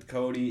know. With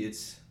Cody,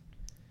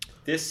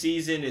 this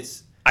season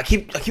I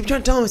keep trying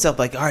to tell myself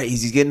all right,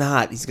 he's getting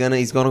hot. He's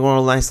gonna go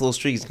on a nice little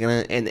streak. He's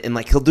gonna and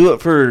he'll do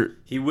it for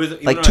he was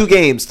 2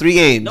 games, 3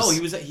 games. No,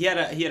 he had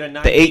a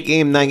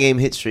 9 9 game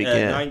hit streak.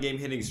 9-game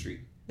hitting streak.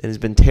 And it's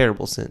been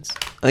terrible since.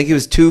 I think he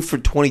was 2 for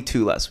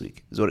 22 last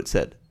week. Is what it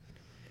said.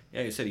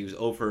 Yeah, you said he was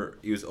over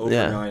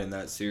 9 in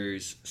that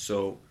series.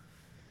 So,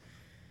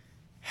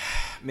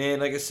 man,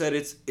 like I said,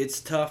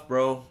 it's tough,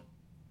 bro.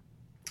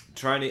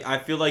 I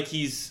feel like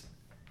he's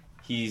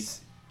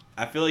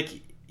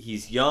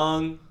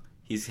young.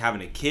 He's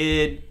having a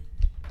kid.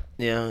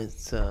 Yeah,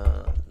 it's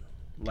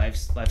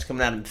Life's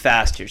coming at him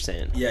fast, you're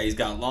saying. Yeah, he's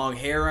got long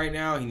hair right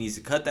now. He needs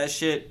to cut that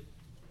shit.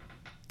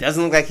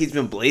 Doesn't look like he's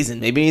been blazing.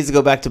 Maybe he needs to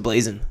go back to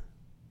blazing.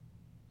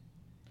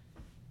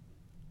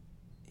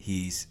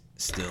 He's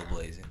still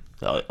blazing.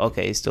 Oh,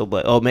 okay, he's still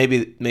blazing. Oh,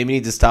 maybe he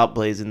needs to stop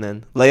blazing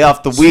then. Lay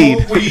off the weed.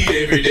 Smoke weed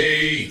every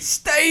day.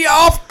 Stay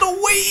off the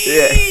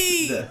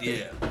weed. Yeah.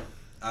 Yeah.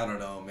 I don't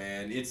know,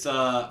 man. It's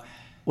What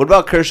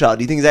about Kershaw?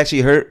 Do you think he's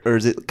actually hurt, or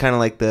is it kind of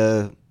like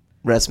the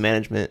rest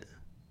management?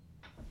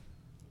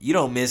 you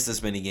don't miss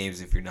this many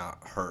games if you're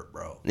not hurt,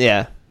 bro.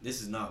 Yeah.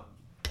 This is not.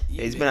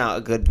 He's been out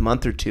a good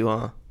month or two,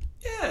 huh?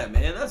 Yeah,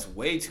 man, that's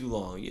way too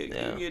long.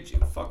 Yeah. You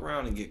fuck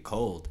around and get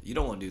cold. You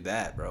don't want to do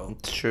that, bro.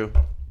 It's true.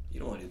 You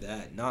don't want to do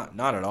that.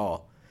 Not at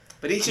all.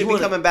 But he You should be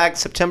wanna- coming back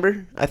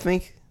September, I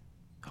think.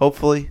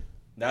 Hopefully.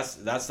 That's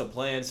the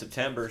plan.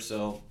 September.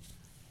 So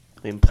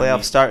I mean,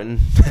 playoffs I mean-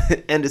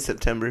 starting end of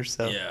September,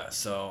 so. yeah.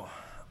 So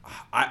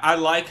I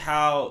like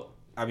how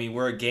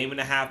we're a game and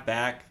a half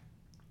back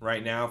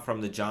right now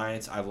from the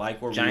Giants. I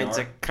like where Giants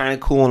we are kind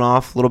of cooling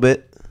off a little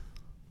bit.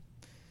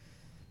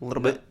 A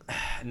little bit.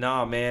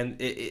 Nah, man.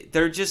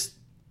 They're just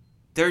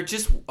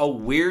a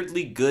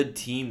weirdly good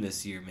team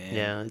this year, man.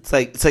 Yeah, it's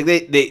like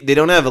they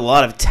don't have a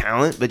lot of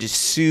talent, but just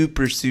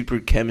super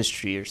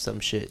chemistry or some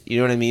shit. You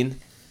know what I mean?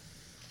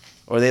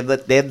 Or they have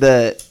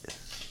the.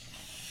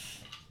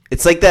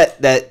 It's like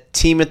that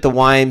team at the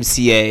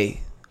YMCA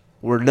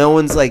where no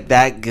one's like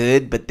that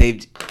good, but they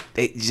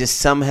just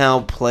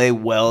somehow play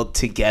well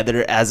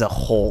together as a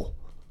whole.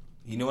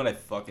 You know what I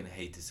fucking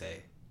hate to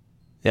say?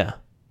 Yeah,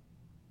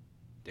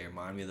 They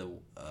remind me of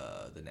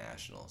the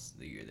Nationals,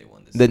 the year they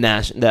won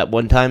this. that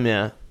one time,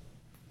 yeah,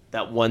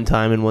 that one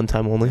time and one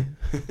time only.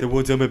 The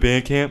one time at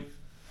band camp.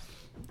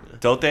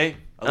 Don't they?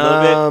 A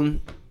little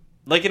bit,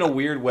 like in a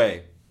weird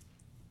way.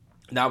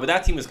 No, but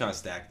that team was kind of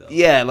stacked though.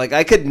 Yeah, like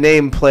I could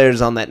name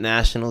players on that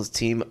Nationals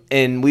team,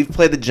 and we've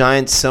played the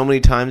Giants so many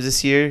times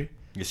this year.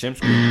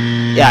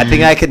 Yashimsky. Yeah, I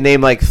think I could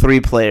name like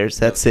 3 players.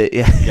 That's it.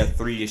 Yeah, You got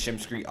 3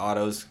 Yashimsky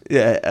autos.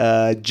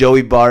 yeah.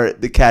 Joey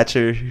Bart, the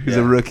catcher, who's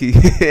a Yeah. rookie,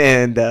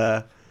 and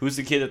Who's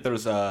the kid that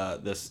throws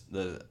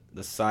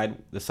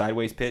the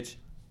sideways pitch?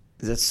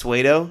 is that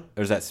Suedo?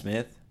 Or is that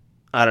Smith?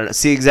 I don't know.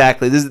 See,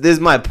 exactly. This is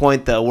my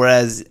point though.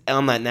 Whereas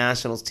on that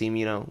Nationals team,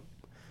 you know,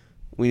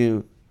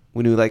 we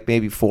knew like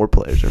maybe 4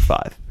 players or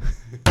 5.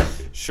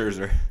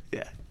 Scherzer,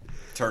 Yeah,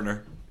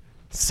 Turner.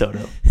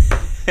 Soto.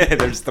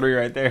 There's 3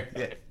 right there.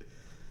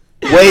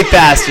 Way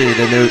faster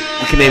than we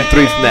can name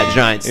 3 from that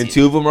Giants team.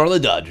 2 of them are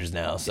the Dodgers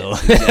now. So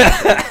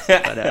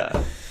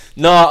But,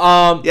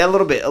 no, yeah, a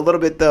little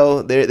bit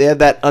though. They have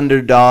that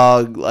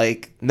underdog,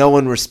 like no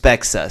one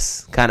respects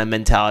us kind of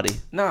mentality.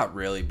 not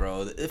really,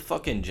 bro. The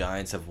fucking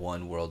Giants have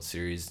won World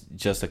Series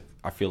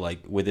I feel like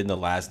within the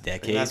last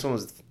decade. The last one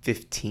was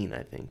 15,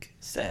 I think.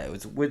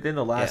 It's within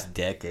the last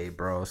decade,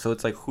 bro. So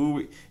it's like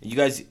you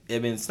guys. I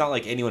mean, it's not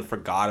like anyone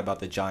forgot about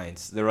the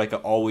Giants. They're like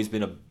always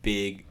been a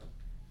big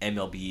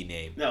MLB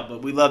name. No,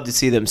 but we love to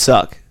see them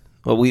suck.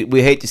 But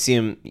we hate to see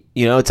them.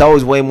 You know, it's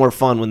always way more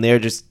fun when they're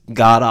just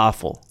god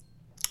awful.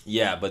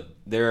 Yeah, but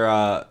they're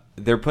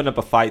putting up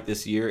a fight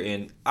this year,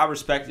 and I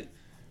respect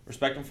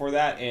them for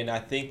that. And I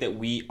think that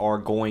we are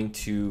going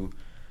to.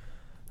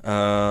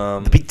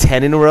 It'd be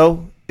 10 in a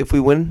row if we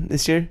win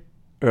this year,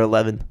 or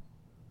 11.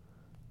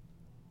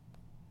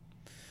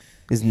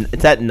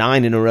 It's at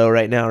 9 in a row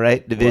right now,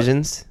 right?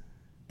 Divisions.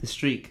 The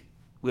streak.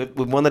 We've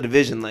won the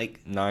division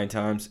like 9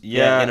 times.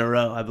 in a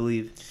row, I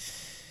believe.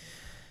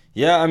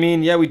 Yeah, I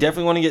mean, yeah, we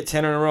definitely want to get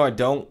 10 in a row. I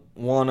don't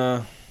want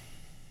to.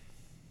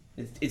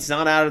 It's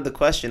not out of the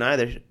question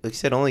either. Like you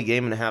said, only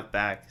game and a half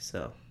back.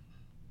 So,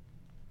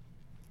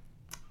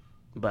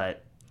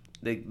 but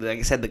like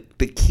I said,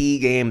 the key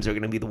games are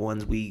going to be the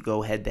ones we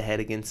go head to head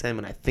against them,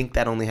 and I think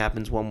that only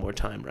happens one more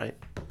time, right?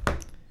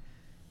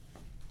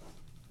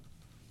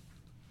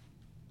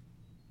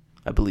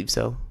 I believe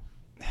so.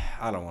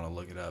 I don't want to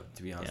look it up,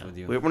 to be honest with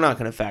you. We're not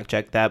going to fact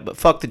check that, but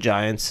fuck the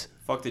Giants.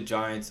 Fuck the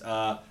Giants.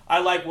 I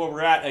like where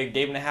we're at. A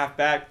game and a half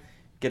back.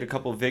 Get a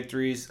couple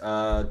victories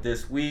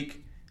this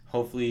week.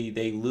 Hopefully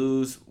they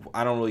lose.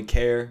 I don't really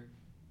care.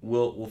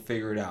 We'll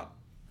figure it out.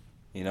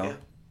 You know? Yeah.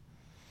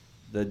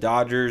 The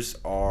Dodgers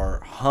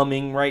are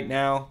humming right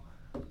now.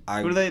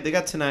 Who do they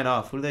got tonight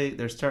off?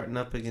 They're starting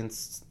up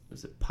against,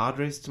 is it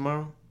Padres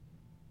tomorrow?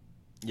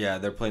 Yeah,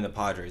 they're playing the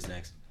Padres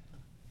next.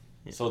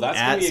 So that's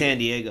at gonna be San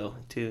Diego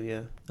too,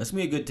 yeah. that's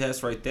gonna be a good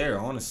test right there,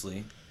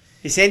 honestly.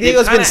 Hey, San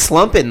Diego's been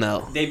slumping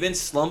though. They've been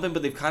slumping,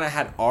 but they've kind of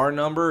had our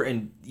number,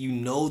 and you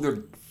know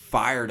they're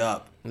fired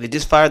up. They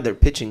just fired their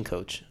pitching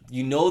coach.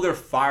 You know they're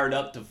fired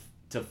up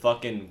to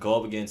fucking go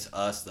up against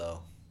us,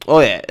 though. Oh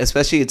yeah,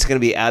 especially it's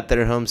gonna be at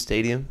their home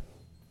stadium.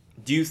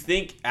 Do you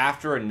think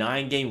after a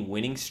 9-game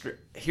winning streak?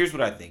 Here's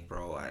what I think,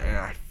 bro. And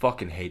I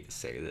fucking hate to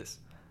say this,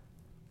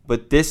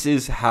 but this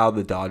is how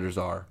the Dodgers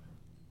are.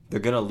 They're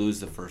gonna lose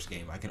the first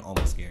game. I can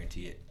almost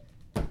guarantee it.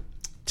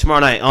 Tomorrow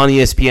night on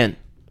ESPN.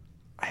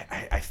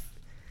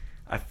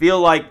 I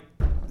feel like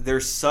they're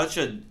such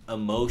an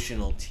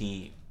emotional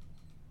team.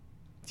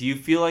 Do you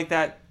feel like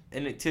that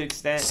and to an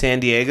extent. San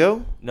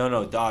Diego?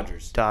 No,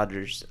 Dodgers.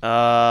 Dodgers.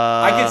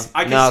 I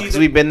can no, see because the-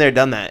 we've been there,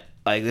 done that.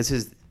 Like, this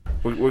is...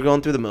 We're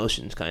going through the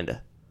motions, kind of.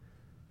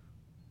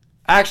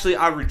 Actually,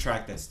 I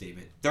retract that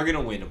statement. They're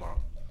gonna win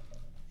tomorrow.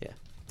 Yeah.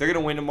 They're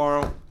gonna win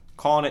tomorrow.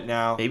 Calling it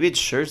now. Maybe it's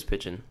Scherz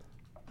pitching.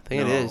 I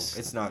think No, it is.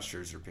 It's not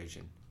Scherzer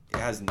pitching. It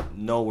has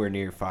nowhere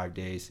near 5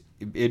 days.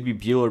 It'd be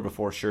Bueller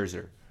before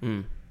Scherzer.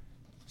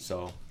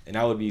 So, and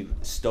I would be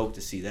stoked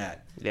to see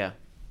that. Yeah.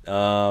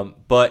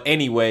 But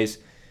anyways,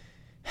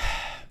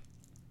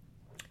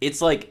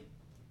 it's like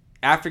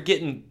after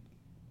getting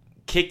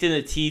kicked in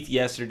the teeth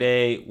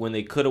yesterday when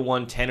they could have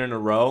won 10 in a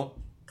row,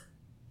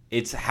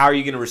 it's how are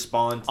you going to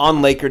respond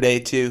On Laker Day,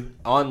 too.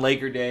 on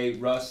Laker Day?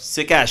 Russ,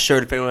 Sick-ass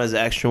shirt if anyone has an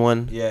extra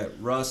one. yeah,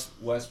 Russ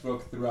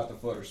Westbrook threw out the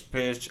first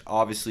pitch.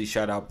 Obviously,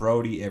 shout out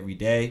Brody every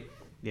day.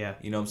 Yeah.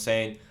 You know what I'm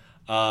saying?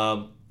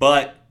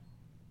 But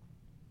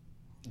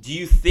do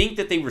you think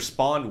that they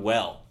respond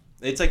well?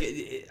 It's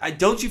like,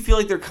 don't you feel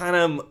like they're kind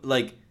of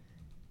like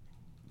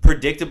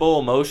predictable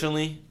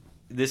emotionally,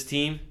 this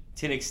team,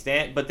 to an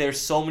extent? But there's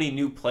so many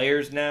new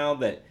players now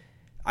that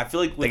I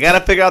feel like They got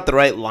to figure out the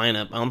right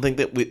lineup. I don't think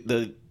that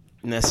they've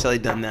necessarily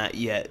done that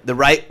yet. The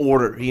right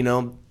order,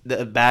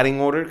 the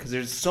batting order, because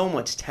there's so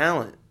much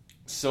talent.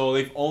 So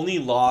they've only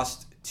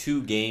lost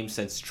 2 games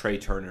since Trey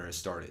Turner has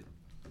started.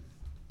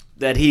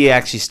 That he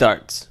actually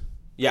starts.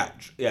 Yeah.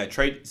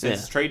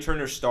 Trey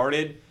Turner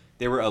started,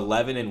 they were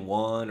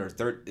 11-1 or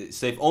 3.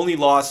 So they've only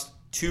lost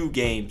 2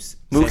 games.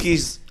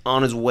 Mookie's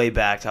on his way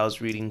back, I was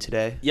reading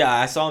today. Yeah,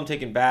 I saw him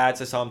taking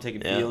bats. I saw him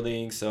taking Yeah.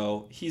 fielding.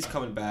 So he's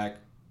coming back.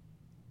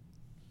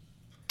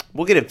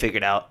 We'll get it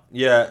figured out.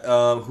 Yeah.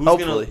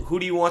 Hopefully. Who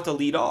do you want to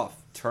lead off,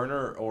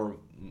 Turner or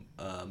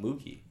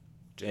Mookie?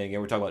 And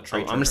again, we're talking about Trey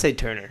I'm Turner. going to say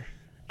Turner.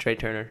 Trey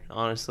Turner,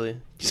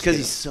 honestly. Just because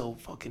he's so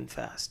fucking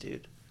fast,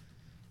 dude.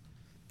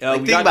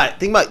 Think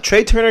about it.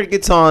 Trey Turner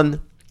gets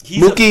on.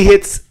 Mookie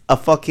hits a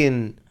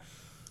fucking...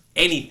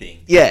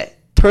 anything. Yeah.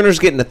 Turner's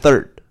getting a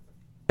third.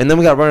 And then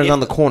we got runners on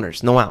the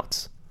corners. No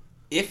outs.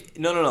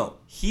 No.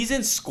 He's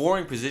in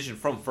scoring position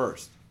from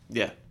first.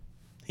 Yeah.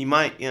 He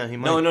might. Yeah, he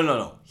might.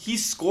 No. He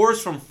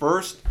scores from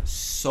first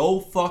so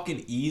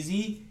fucking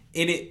easy.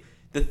 And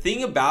the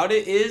thing about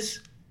it is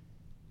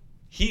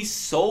he's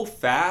so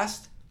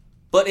fast,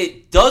 but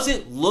it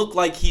doesn't look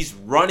like he's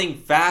running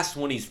fast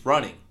when he's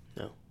running.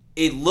 No.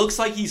 It looks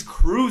like he's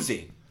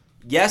cruising.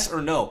 Yes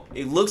or no?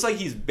 It looks like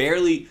he's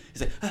barely...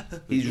 He's like...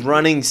 He's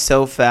running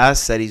so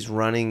fast that he's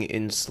running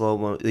in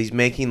slow-mo. He's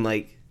making,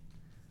 like,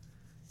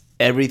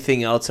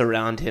 everything else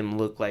around him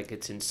look like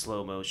it's in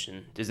slow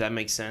motion. Does that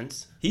make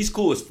sense? He's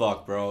cool as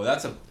fuck, bro.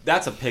 That's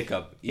a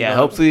pickup. Yeah,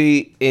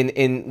 hopefully...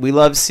 we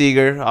love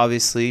Seager,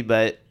 obviously,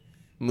 but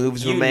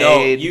moves were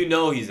made. You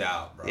know he's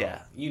out, bro.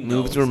 Yeah. You know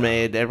moves were he's out.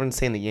 made. Everyone's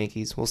saying the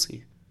Yankees. We'll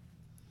see.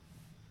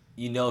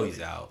 You know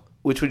he's out.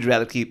 Which would you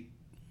rather keep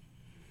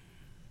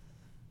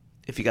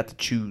if you got to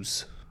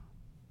choose?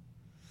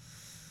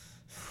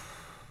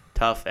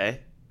 Tough, eh?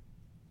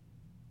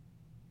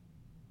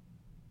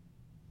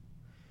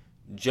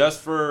 Just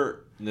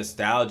for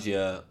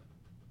nostalgia,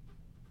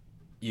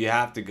 you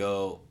have to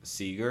go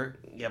Seager.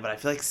 Yeah, but I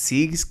feel like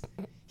Sieg's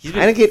He's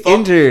kind of get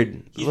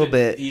injured a little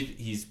bit.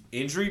 He's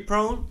injury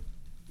prone.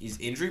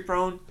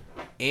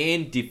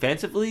 And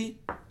defensively,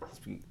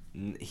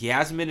 he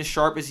hasn't been as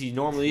sharp as he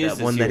normally is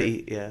this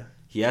year.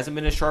 He hasn't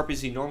been as sharp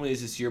as he normally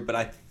is this year, but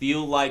I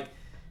feel like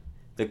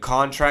the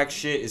contract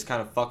shit is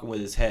kind of fucking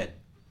with his head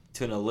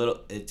to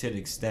an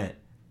extent.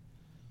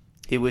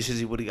 He wishes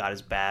he would have got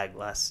his bag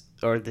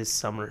this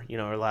summer,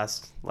 or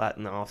last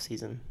in the off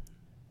season.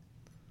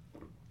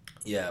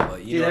 Yeah,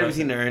 but You did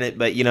everything to earn it,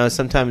 but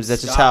sometimes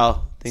that's just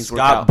how things work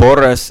Scott out.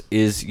 Boras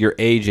is your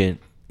agent.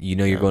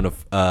 You're going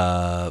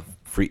to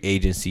free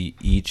agency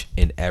each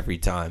and every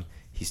time.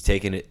 He's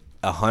taken it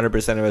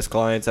 100% of his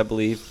clients, I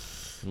believe,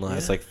 in the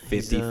last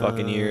 50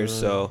 fucking years.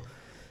 So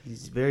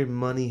he's very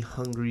money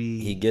hungry.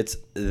 he gets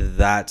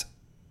that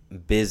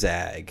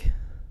bizag.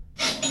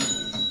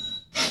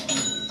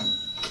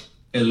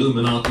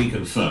 Illuminati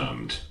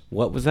confirmed.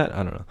 What was that?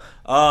 I don't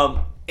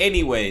know.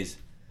 Anyways,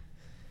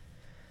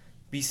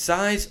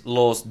 besides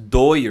Los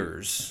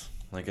Doyers,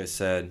 like I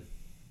said,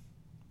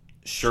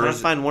 Trying to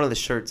find one of the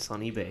shirts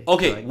on eBay.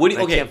 Okay,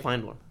 I can't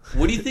find one.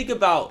 What do you think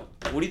about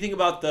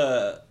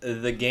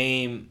the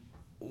game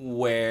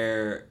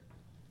where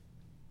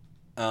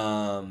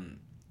Bueller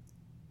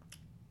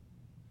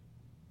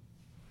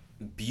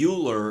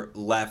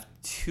left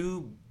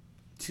two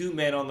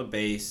men on the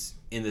base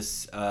in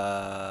this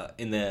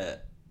in the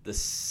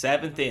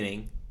 7th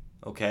inning,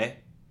 okay?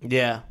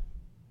 Yeah.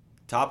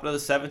 Top of the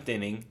 7th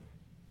inning,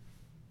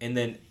 and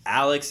then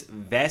Alex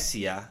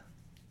Vesia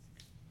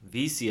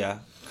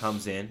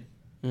comes in,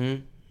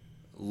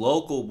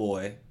 local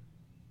boy,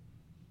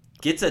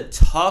 gets a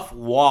tough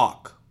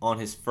walk on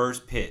his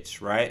first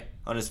pitch, right?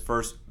 On his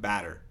first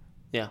batter.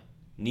 Yeah.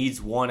 Needs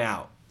 1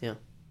 out. Yeah.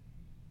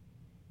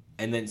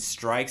 And then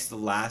strikes the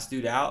last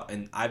dude out,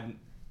 and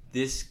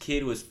this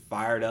kid was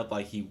fired up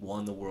like he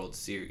won the World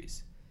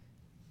Series.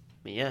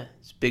 Yeah,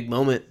 it's a big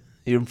moment.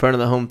 You're in front of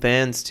the home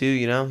fans too.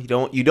 You know, you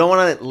don't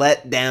want to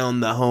let down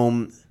the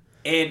home.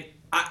 And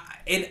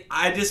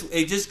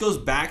it just goes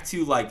back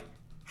to like,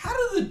 how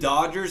do the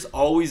Dodgers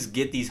always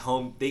get these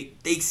home? They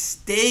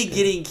stay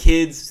getting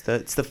kids.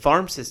 It's the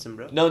farm system,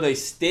 bro. No, they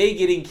stay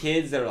getting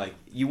kids that are like,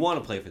 you want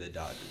to play for the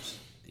Dodgers.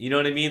 You know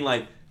what I mean?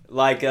 Like.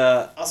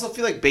 I also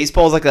feel like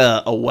baseball is like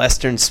a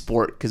Western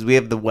sport because we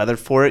have the weather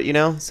for it, you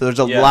know? So there's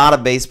a lot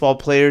of baseball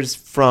players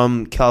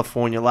from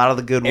California, a lot of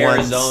the good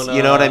Arizona, ones.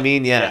 You know what I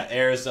mean? Yeah.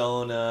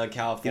 Arizona,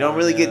 California. You don't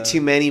really get too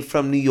many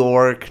from New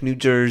York, New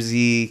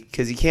Jersey,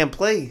 because you can't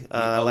play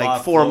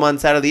like 4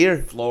 months out of the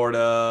year.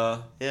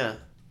 Florida. Yeah.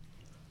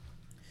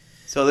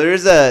 So there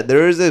is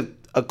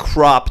a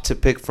crop to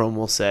pick from,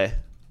 we'll say.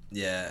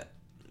 Yeah.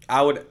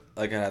 I'd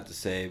have to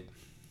say,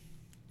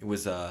 it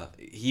was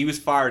he was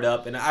fired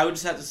up, and I would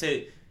just have to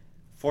say,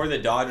 for the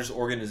Dodgers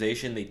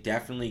organization, they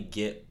definitely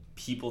get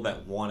people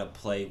that want to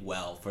play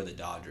well for the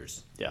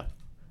Dodgers. Yeah,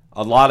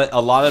 a lot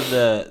of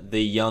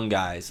the young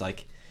guys,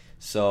 like,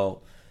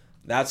 so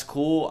that's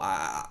cool.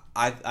 I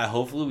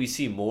hopefully we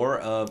see more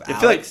of Alex. I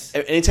feel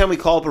like anytime we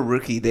call up a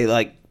rookie, they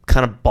like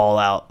kind of ball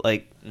out,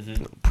 like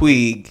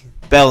Puig,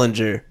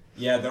 Bellinger.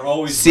 Yeah, they're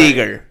always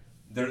Seager. Right.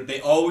 They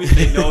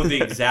know the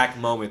exact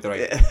moment. They're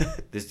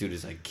like, this dude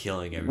is like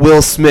killing everyone.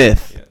 Will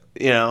Smith,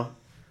 you know.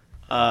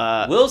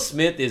 Will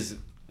Smith is,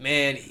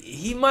 man,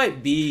 he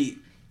might be.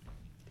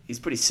 He's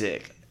pretty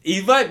sick.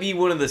 He might be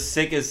one of the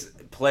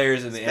sickest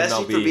players in the MLB.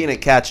 Especially for being a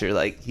catcher.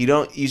 Like, you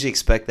don't usually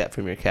expect that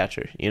from your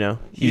catcher, you know.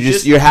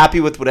 You're happy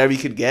with whatever you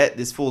could get.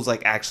 This fool's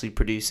like actually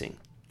producing.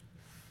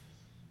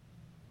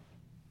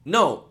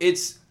 No,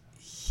 it's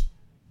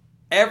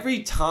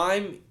every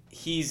time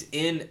he's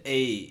in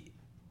a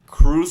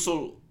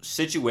crucial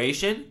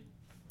situation,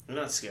 I'm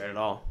not scared at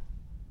all.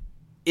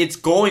 It's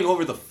going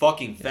over the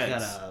fucking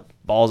fence.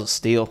 Balls of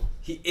steel.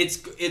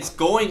 It's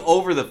going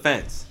over the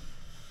fence.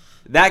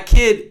 That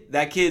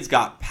kid's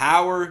got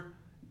power,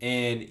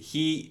 and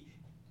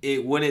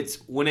when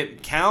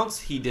it counts,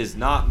 he does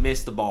not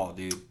miss the ball,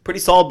 dude. Pretty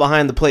solid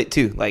behind the plate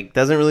too. Like,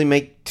 doesn't really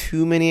make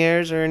too many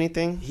errors or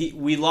anything.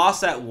 We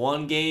lost that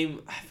one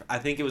game. I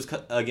think it was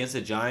against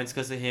the Giants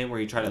because of him, where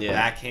he tried to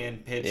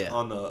backhand pitch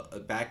on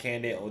the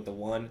backhand it with the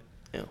one.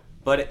 Yeah.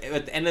 But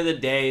at the end of the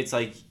day, it's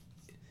like,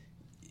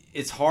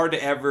 it's hard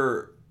to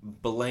ever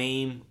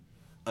blame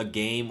a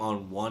game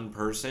on one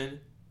person.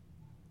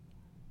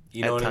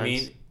 You know what I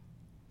mean?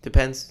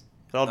 Depends.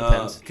 It all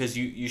depends. Because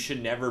you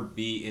should never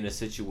be in a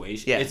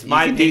situation. Yeah, it's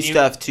my you can opinion, do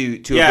stuff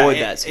to avoid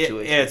that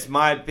situation. It's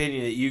my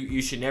opinion that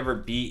you should never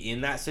be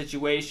in that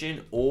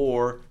situation,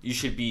 or you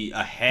should be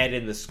ahead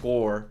in the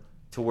score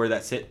to where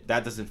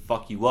that doesn't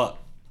fuck you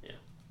up. Yeah.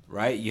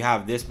 Right? You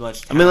have this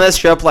much time. I mean,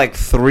 unless you're up like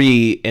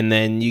 3 and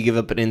then you give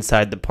up an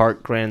inside the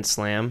park grand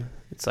slam.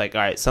 It's like, all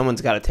right,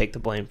 someone's got to take the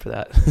blame for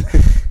that.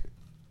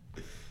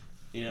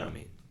 You know what I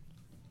mean?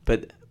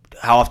 But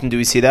how often do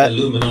we see that?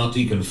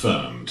 Illuminati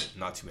confirmed.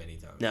 Not too many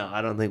times. No,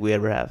 I don't think we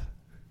ever have.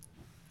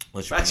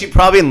 Actually,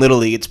 probably in Little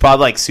League, it's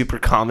probably like super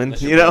common,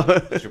 you know?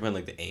 Unless you're playing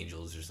like the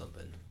Angels or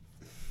something.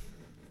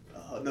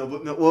 No,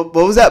 what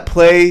was that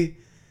play?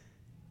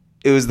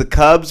 It was the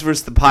Cubs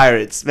versus the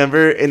Pirates.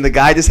 Remember? And the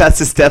guy just has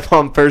to step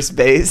on first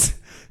base,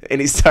 and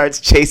he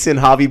starts chasing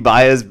Javi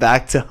Baez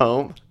back to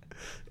home.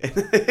 And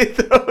they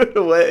throw it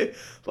away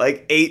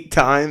like 8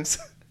 times.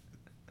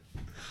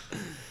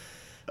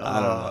 I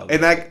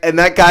don't know. And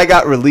that guy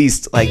got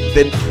released like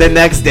the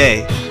next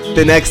day.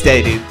 The next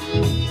day, dude.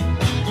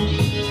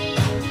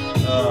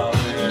 Oh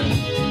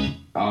man.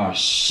 Oh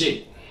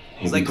shit.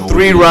 It's like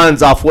 3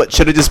 runs off what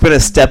should have just been a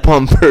step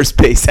on first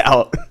base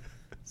out.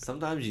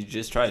 Sometimes you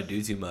just try to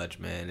do too much,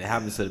 man. It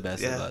happens to the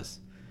best of us.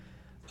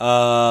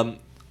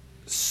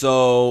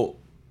 So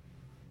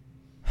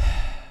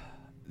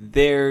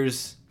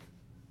there's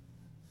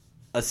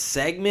a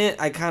segment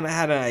I kind of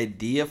had an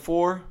idea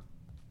for.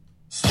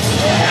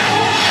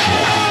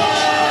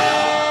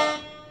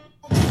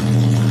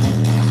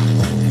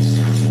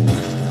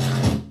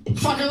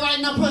 Fucking right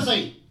in the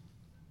pussy.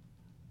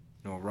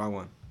 No, wrong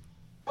one.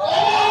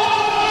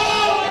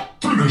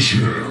 Finish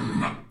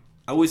him.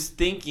 I was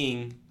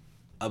thinking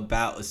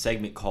about a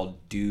segment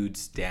called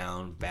Dudes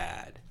Down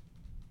Bad.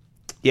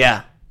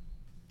 Yeah.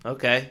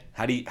 Okay.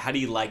 How do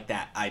you like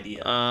that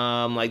idea?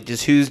 Like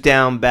just who's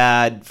down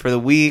bad for the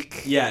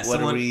week? Yeah.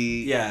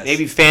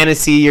 Maybe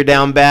fantasy. You're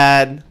down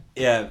bad.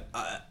 Yeah.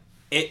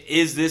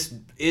 Is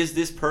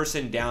this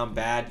person down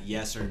bad?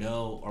 Yes or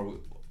no? Or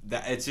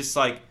that it's just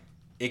like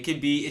it can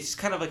be. It's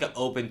kind of like an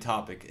open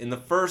topic. In the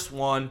first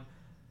one,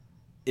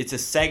 it's a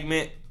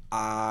segment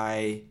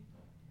I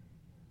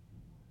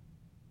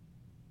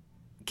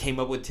came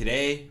up with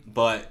today,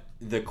 but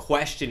the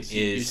question is: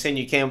 you're saying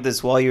you came up with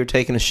this while you were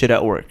taking a shit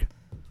at work?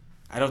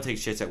 I don't take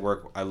shits at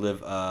work. I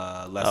live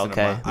less than a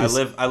mile.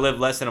 I live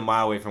less than a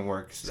mile away from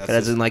work. So that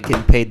doesn't like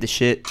getting paid the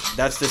shit.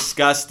 That's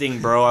disgusting,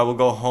 bro. I will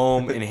go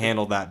home and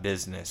handle that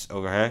business.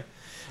 Okay.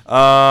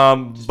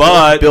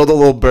 But build a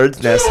little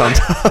bird's nest on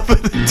top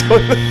of the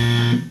toilet.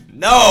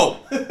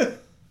 No.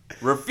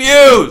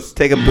 Refuse.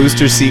 Take a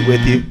booster seat with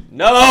you.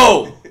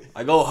 No.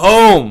 I go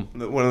home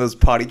One of those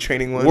potty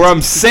training ones. where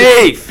I'm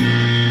safe.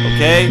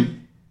 Okay?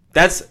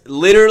 That's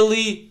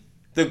literally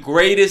the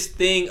greatest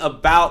thing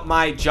about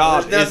my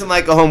job. There's nothing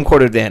like a home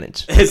court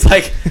advantage. It's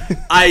like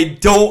I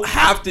don't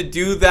have to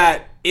do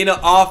that in an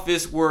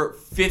office where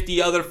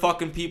 50 other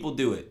fucking people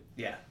do it.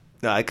 Yeah.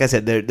 No, like I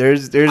said,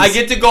 there's. I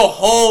get to go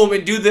home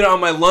and do that on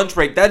my lunch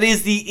break. That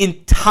is the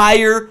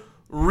entire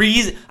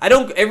reason. I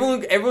don't.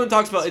 Everyone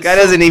talks about. Guy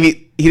doesn't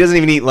even. He doesn't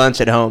even eat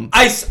lunch at home.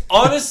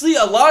 Honestly,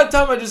 a lot of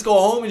time I just go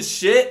home and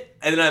shit,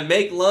 and then I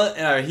make lunch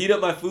and I heat up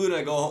my food and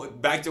I go home,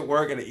 back to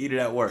work and I eat it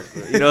at work.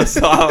 You know,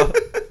 so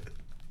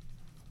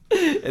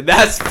and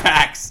that's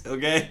facts.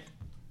 Okay.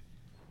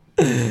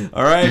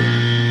 All right.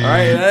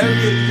 I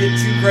don't get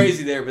too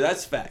crazy there, but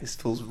that's facts. This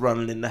fool's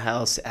running in the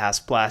house, ass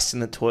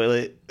blasting the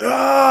toilet.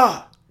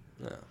 Ah!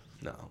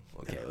 No.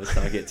 Okay, let's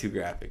not get too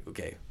graphic.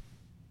 Okay.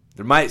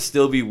 There might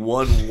still be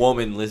one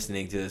woman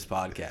listening to this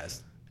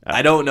podcast.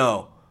 I don't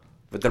know,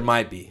 but there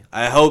might be.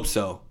 I hope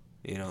so,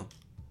 you know.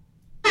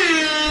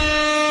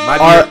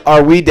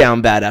 Are we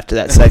down bad after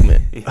that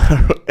segment?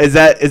 Is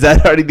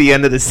that already the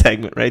end of the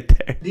segment right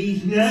there?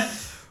 These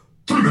nuts.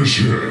 Finish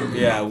him.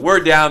 Yeah,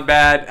 we're down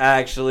bad,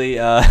 actually.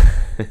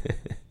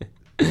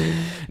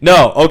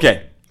 No,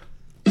 okay.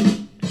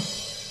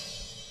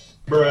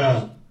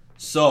 Bruh.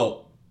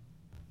 So,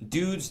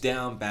 dude's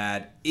down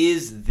bad.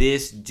 Is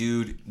this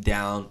dude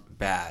down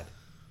bad?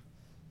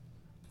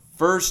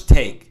 First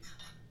Take.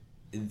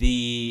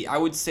 I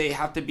would say,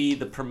 have to be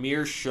the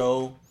premier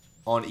show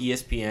on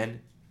ESPN.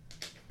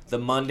 The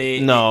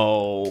Monday.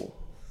 No.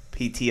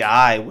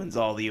 PTI wins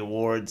all the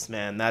awards,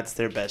 man. That's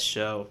their best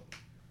show.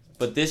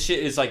 But this shit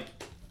is like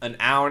an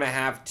hour and a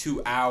half,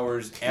 2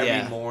 hours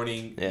every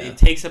morning. Yeah. It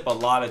takes up a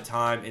lot of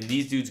time, and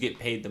these dudes get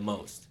paid the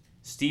most.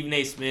 Stephen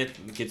A. Smith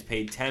gets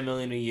paid $10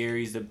 million a year.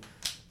 He's the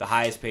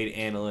highest paid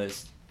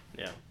analyst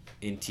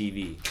in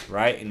TV,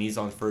 right? And he's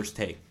on First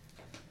Take.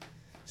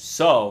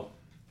 So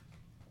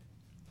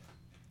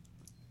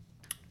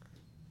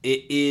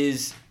it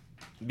is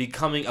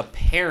becoming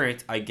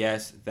apparent, I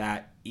guess,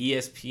 that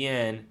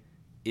ESPN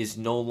is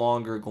no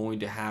longer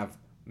going to have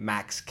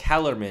Max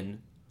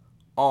Kellerman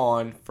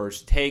on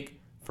First Take.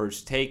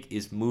 First Take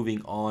is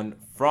moving on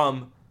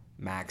from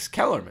Max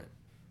Kellerman.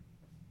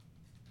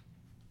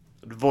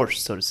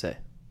 Divorce, so to say.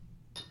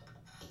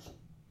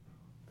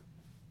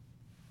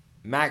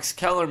 Max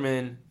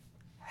Kellerman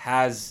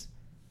has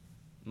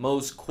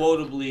most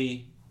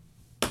quotably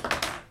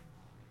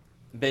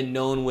been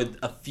known with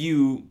a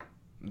few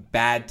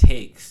bad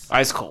takes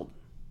Ice cold.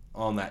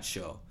 on that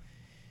show.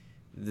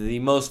 The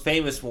most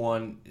famous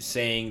one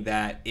saying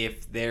that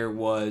if there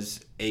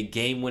was a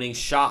game-winning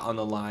shot on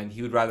the line,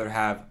 he would rather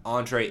have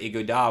Andre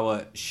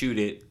Iguodala shoot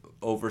it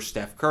over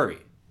Steph Curry.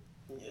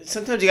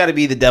 Sometimes you got to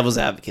be the devil's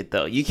advocate,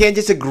 though. You can't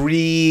just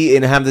agree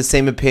and have the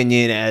same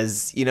opinion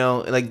as,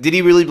 like, did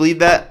he really believe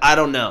that? I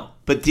don't know.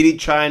 But did he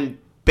try and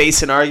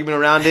base an argument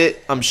around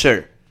it? I'm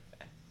sure.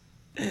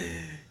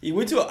 He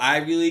went to an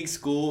Ivy League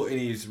school, and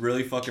he's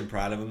really fucking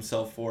proud of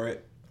himself for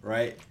it,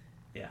 right?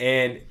 Yeah.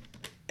 And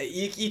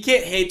you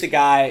can't hate the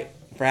guy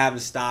for having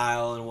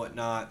style and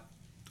whatnot.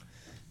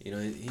 You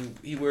know,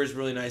 he wears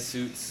really nice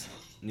suits.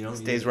 You know,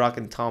 Stays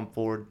rocking Tom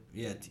Ford.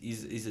 Yeah,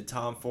 he's a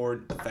Tom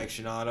Ford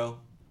aficionado,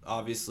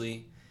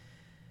 obviously.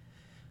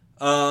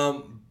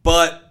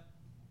 But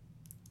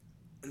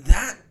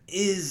that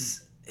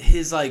is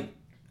his, like,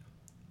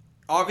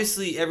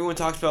 obviously everyone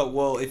talks about,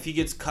 well, if he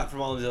gets cut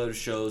from all these other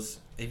shows,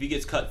 if he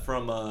gets cut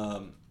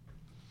from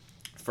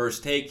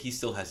First Take, he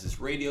still has his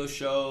radio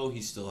show,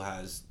 he still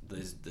has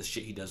the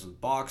shit he does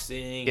with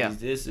boxing, yeah.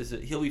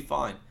 He'll be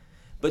fine.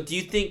 But do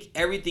you think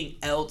everything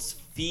else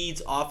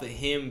feeds off of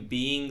him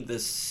being the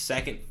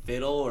second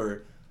fiddle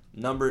or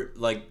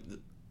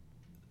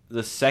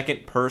the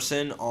second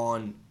person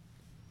on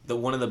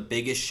one of the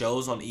biggest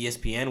shows on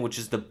ESPN, which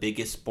is the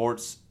biggest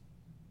sports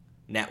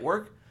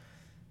network?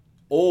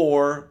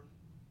 Or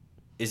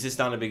is this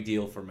not a big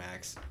deal for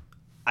Max?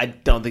 I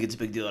don't think it's a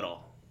big deal at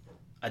all.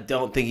 I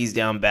don't think he's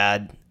down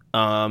bad.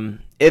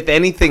 If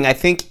anything, I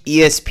think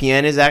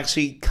ESPN is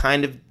actually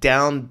kind of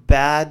down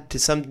bad to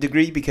some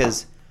degree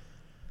because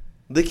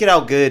look at how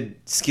good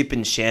Skip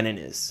and Shannon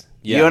is.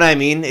 Yeah. You know what I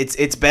mean?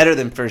 It's better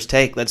than First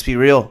Take. Let's be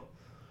real.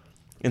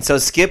 And so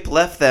Skip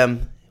left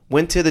them,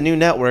 went to the new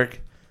network,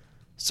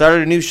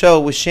 started a new show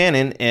with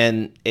Shannon,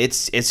 and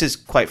it's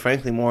just quite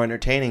frankly more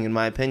entertaining in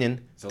my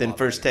opinion than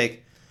First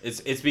Take.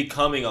 It's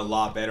becoming a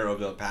lot better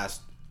over the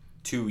past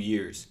 2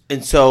 years.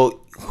 And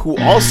so who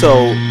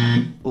also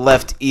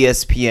left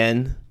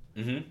ESPN,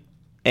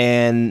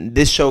 and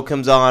this show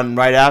comes on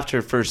right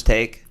after First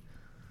Take.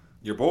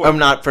 Your boy. I'm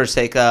not First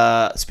Take.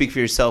 Speak for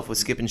Yourself with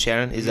Skip and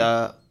Shannon is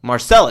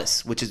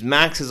Marcellus, which is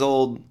Max's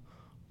old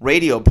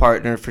radio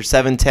partner for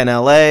 710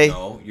 LA.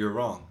 No, you're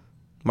wrong.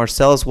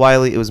 Marcellus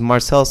Wiley. It was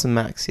Marcellus and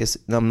Max. Yes,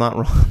 no, I'm not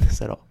wrong on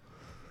this at all.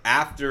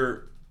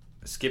 After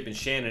Skip and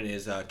Shannon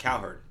is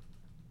Cowherd.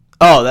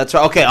 Oh, that's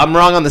right. Okay, I'm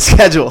wrong on the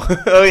schedule.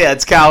 Oh yeah,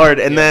 it's Cowherd,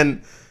 and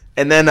then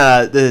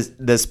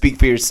the Speak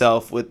for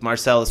Yourself with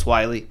Marcellus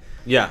Wiley.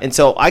 Yeah. And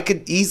so I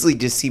could easily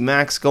just see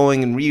Max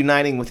going and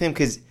reuniting with him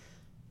because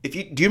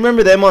do you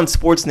remember them on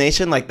Sports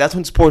Nation? Like that's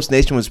when Sports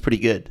Nation was pretty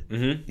good.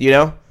 Mm-hmm. You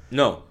know?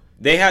 No,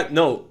 they had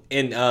no.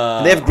 And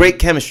they have great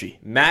chemistry.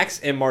 Max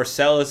and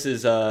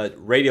Marcellus's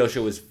radio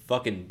show was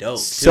fucking dope.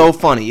 So too.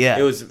 funny, yeah.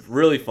 It was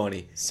really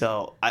funny.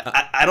 So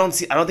I don't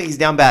think he's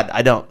down bad.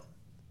 I don't.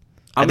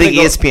 I I'm think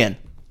gonna go- ESPN.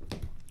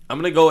 I'm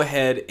gonna go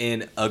ahead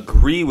and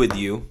agree with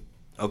you,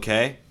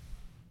 okay?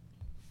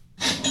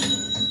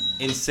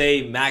 And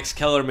say Max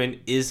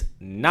Kellerman is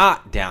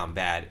not down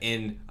bad.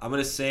 And I'm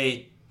gonna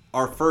say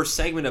our first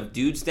segment of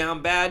Dudes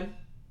Down Bad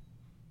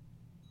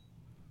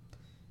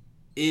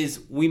is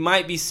we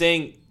might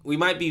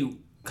be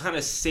kind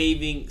of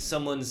saving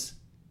someone's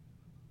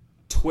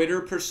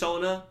Twitter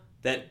persona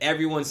that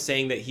everyone's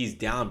saying that he's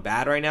down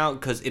bad right now,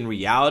 because in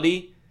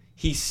reality,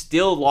 he's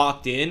still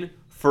locked in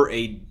for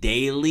a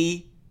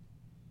daily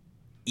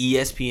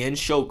ESPN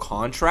show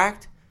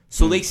contract.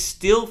 So they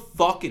still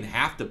fucking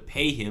have to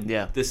pay him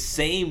the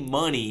same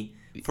money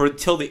for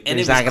till the end of his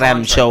He's not gonna have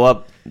him show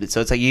up. So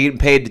it's like you're getting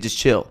paid to just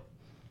chill.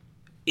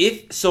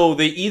 If so,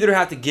 they either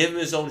have to give him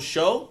his own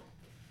show.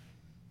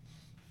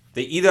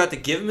 They either have to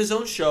give him his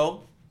own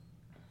show,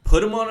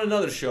 put him on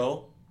another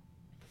show,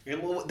 They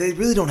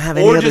really don't have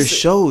any Or other just-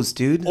 shows,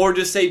 dude. or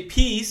just say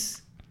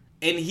peace,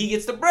 and he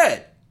gets the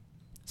bread.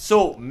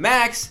 So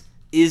Max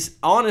is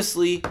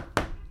honestly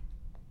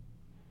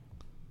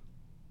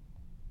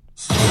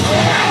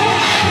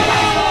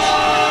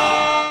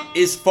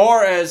as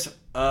far as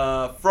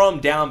from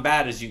down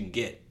bad as you can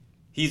get.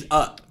 He's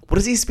up. What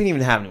does ESPN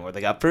even have anymore?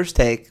 They got First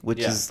Take, which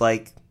Yeah. is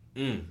like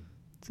Mm.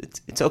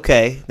 it's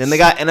okay. Then they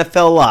got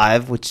NFL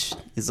Live, which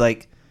is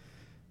like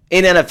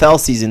in NFL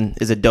season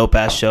is a dope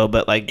ass show,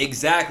 but like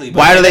Exactly. but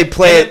why do they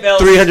play it NFL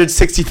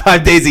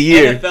 365 days a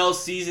year? NFL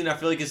season, I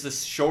feel like it's the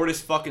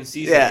shortest fucking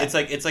season. Yeah. It's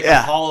like a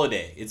Yeah.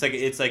 holiday. It's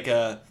like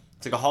a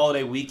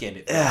holiday weekend.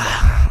 It feels like,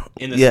 Yeah.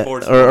 in the Yeah,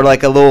 sports. or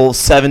like a little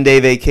 7-day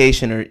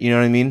vacation, or you know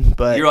what I mean.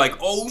 But You're like,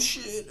 oh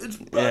shit, it's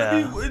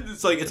Yeah.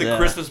 it's like it's a Yeah.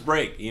 Christmas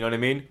break. You know what I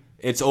mean?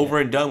 It's over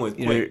and done with.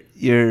 Quick.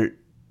 you're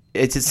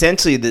it's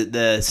essentially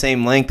the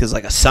same length as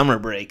like a summer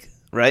break,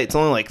 right? It's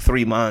only like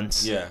 3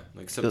 months. Yeah,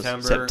 like Goes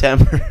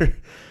September.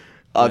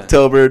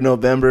 October,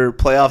 November,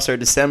 playoffs are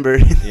December.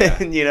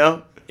 Yeah. You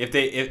know. If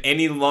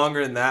any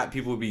longer than that,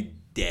 people would be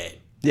dead.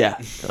 Yeah.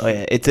 Oh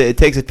yeah. It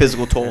takes a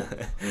physical toll.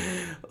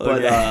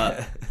 But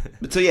Okay.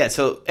 but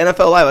so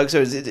NFL Live, like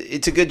I said,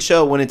 it's a good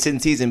show when it's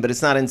in season, but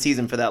it's not in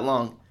season for that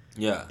long.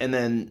 yeah. And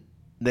then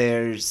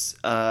there's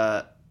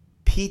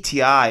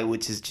PTI,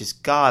 which is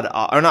just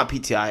or not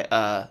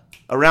PTI,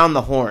 Around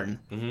the Horn,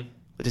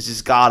 which is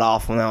just god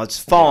awful now. It's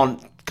fallen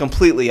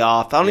completely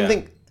off. I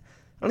don't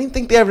even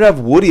think they ever have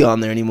Woody on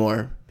there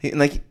anymore.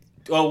 Like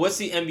Oh, what's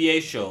the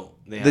NBA show?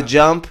 They The have?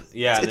 Jump.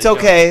 Yeah, it's The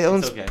okay. Jump. That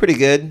one's It's okay. pretty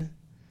good.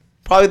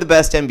 Probably the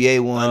best NBA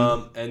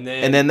one. And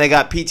And then they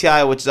got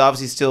PTI, which is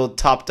obviously still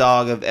top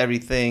dog of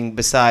everything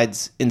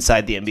besides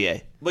inside the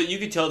NBA. but you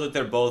could tell that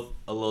they're both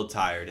a little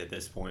tired at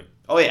this point.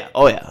 Oh yeah.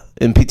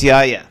 And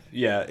PTI, yeah.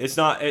 Yeah, it's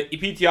not.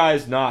 PTI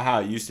is not how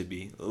it used to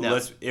be. No.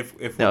 If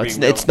we're No,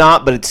 being it's real.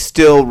 not, but it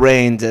still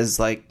reigns as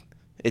like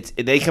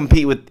they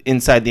compete with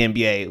inside the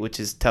NBA, which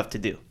is tough to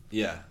do.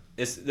 Yeah,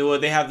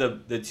 they have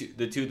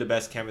the two the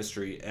best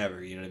chemistry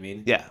ever. You know what I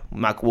mean? Yeah,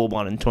 Mike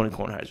Wilbon and Tony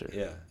Kornheiser.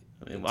 Yeah.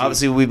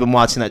 Obviously, we've been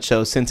watching that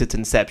show since its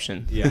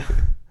inception.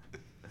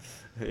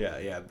 Yeah.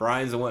 yeah.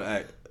 Brian's the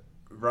one.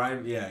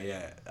 Brian.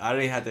 Yeah. I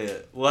don't even have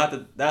to. We'll have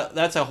to.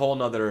 That's a whole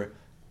nother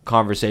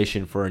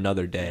conversation for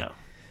another day.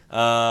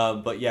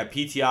 Yeah. But yeah,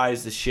 PTI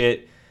is the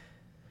shit.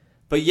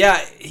 But yeah,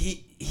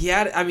 he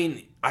had. I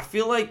mean, I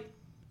feel like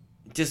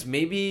just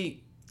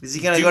maybe. Is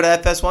he gonna go to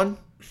FS1?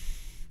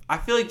 I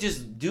feel like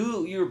just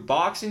do your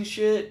boxing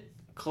shit,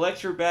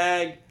 collect your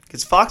bag.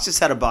 Because Fox just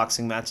had a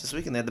boxing match this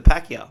weekend. They had the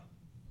Pacquiao.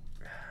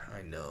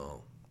 I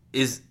know.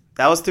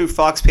 That was through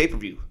Fox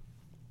pay-per-view.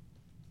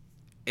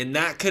 And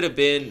that could have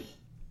been.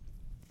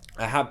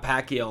 I have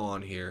Pacquiao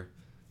on here.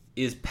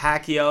 Is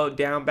Pacquiao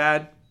down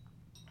bad?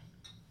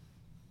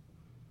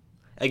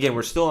 Again,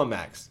 we're still on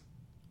Max.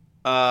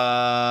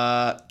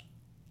 I'll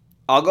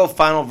go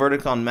final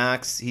verdict on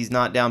Max. He's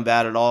not down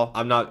bad at all.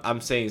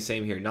 I'm saying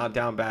same here. Not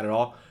down bad at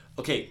all.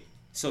 Okay,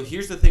 so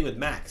here's the thing with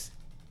Max.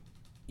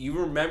 You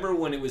remember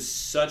when it was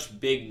such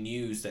big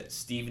news that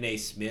Stephen A.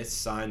 Smith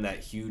signed that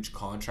huge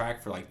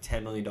contract for like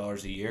 $10 million a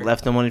year?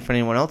 Left no money for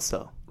anyone else,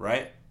 though.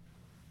 Right?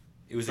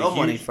 It was No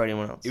money for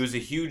anyone else. It was a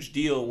huge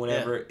deal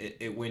whenever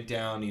it went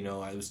down. You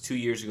know, it was 2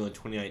 years ago in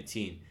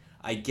 2019.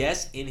 I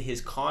guess in his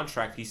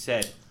contract he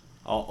said,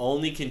 I'll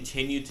only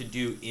continue to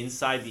do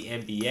inside the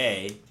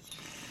NBA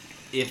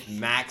if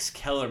Max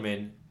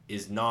Kellerman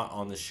is not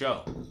on the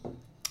show.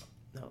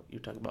 No,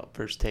 you're talking about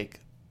First Take.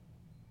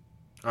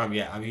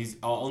 Yeah. I mean,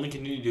 I'll only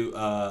continue to do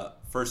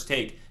First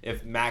Take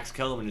if Max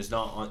Kellerman is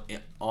not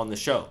on the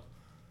show.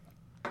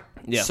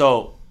 Yeah.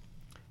 So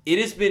it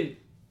has been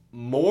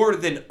more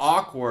than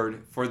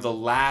awkward for the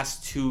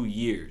last 2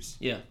 years.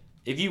 Yeah.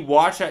 If you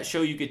watch that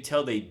show, you could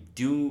tell they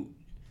do.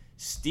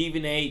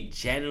 Stephen A.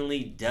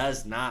 generally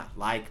does not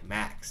like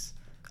Max.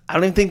 I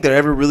don't even think they're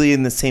ever really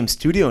in the same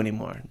studio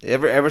anymore.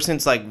 Ever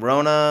since like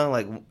Rona,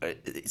 like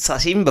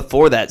even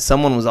before that,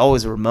 someone was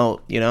always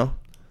remote, you know?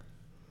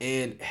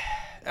 And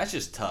that's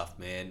just tough,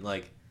 man.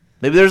 Like,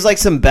 maybe there's like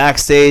some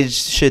backstage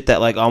shit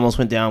that like almost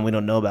went down we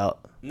don't know about.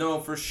 no,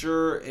 for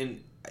sure.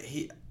 And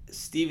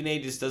Stephen A.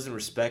 just doesn't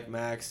respect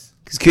Max.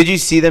 Because could you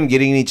see them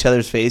getting in each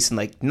other's face and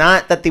like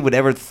not that they would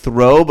ever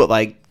throw, but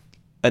like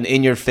an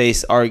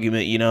in-your-face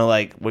argument, you know,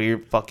 like where you're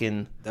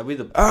fucking. That'd be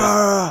the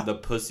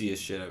pussiest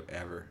shit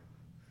ever.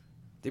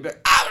 They'd be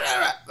like,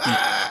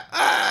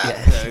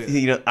 Yeah.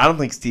 You know, I don't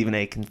think Stephen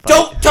A. can fight.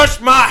 don't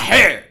touch my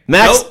hair.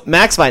 Max Nope.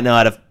 Max might know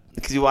how to,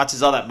 because he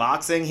watches all that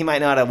boxing. He might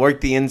know how to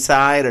work the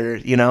inside or,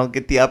 you know,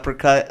 get the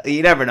uppercut.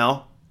 You never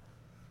know.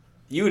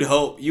 You would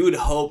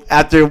hope.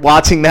 After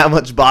watching that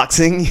much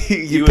boxing,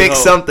 you would pick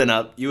hope. something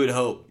up. You would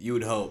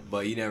hope,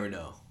 but you never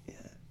know.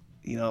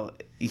 You know,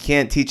 you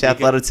can't teach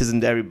athleticism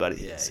to everybody.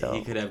 Yeah, so.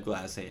 he could have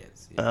glass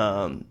hands.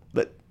 Yeah.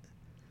 But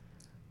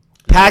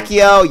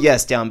Pacquiao,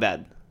 yes, down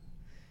bad.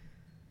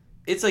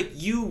 It's like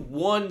you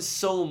won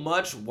so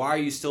much. Why are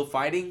you still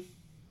fighting?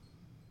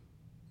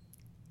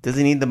 Does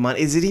he need the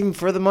money? Is it even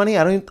for the money?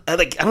 I don't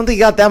think he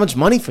got that much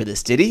money for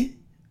this, did he?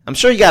 I'm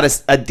sure he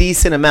got a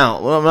decent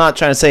amount. Well, I'm not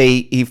trying to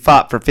say he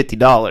fought for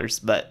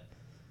 $50, but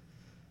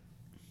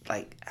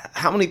like,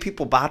 how many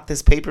people bought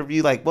this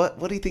pay-per-view? Like, what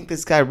do you think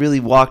this guy really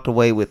walked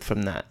away with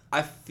from that?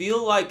 I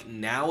feel like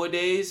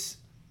nowadays,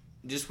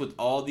 just with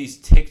all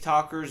these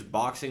TikTokers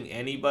boxing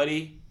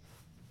anybody,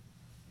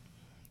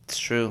 It's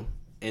true.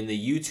 and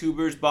the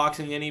YouTubers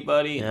boxing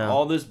anybody, Yeah. and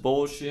all this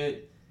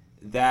bullshit,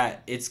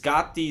 that it's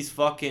got these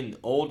fucking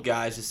old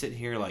guys just sitting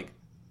here like,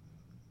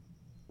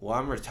 well,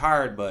 I'm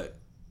retired, but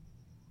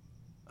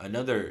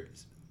another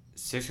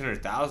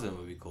 600,000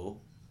 would be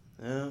cool.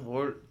 Yeah,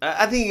 or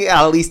I think he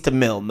got at least $1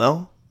 million,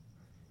 no?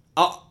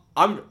 Oh,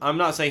 I'm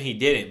not saying he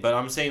didn't, but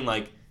I'm saying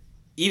like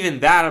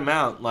even that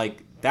amount,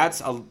 like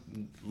that's a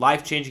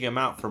life-changing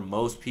amount for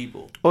most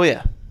people. Oh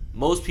yeah.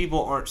 Most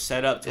people aren't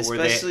set up to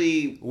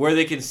Especially, where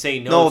they can say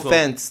no. no to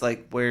offense,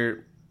 like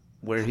where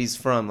he's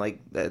from, like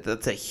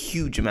that's a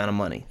huge amount of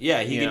money.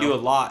 Yeah, he You can know? do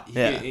a lot.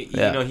 Yeah, You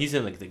yeah. know, he's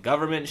in like the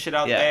government and shit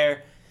out Yeah.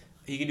 there.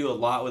 He can do a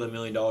lot with $1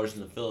 million in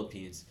the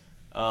Philippines.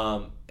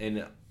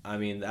 And I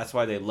mean that's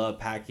why they love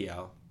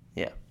Pacquiao.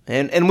 Yeah,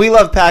 and we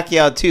love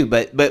Pacquiao too,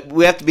 but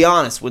we have to be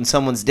honest when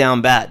someone's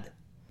down bad,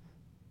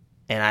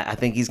 and I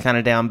think he's kind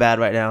of down bad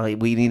right now.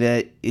 We need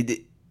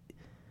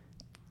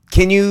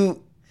can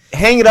you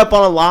hang it up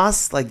on a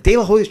loss? Like De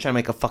La Hoya's trying to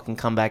make a fucking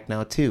comeback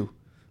now too.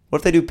 What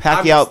if they do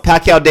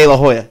Pacquiao De La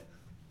Hoya?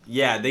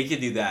 Yeah, they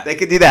could do that. They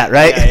could do that,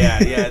 right?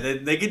 Yeah.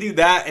 They could do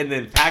that, and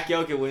then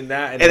Pacquiao could win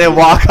that, and then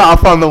walk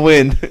off on the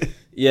win.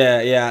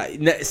 Yeah.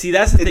 See,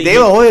 that's the thing. De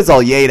La Hoya's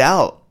all yayed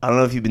out. I don't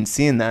know if you've been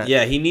seeing that.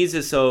 Yeah, he needs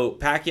to. So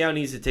Pacquiao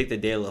needs to take the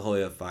De La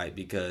Hoya fight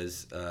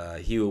because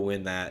he will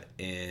win that,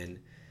 and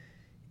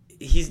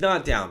he's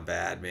not down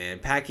bad, man.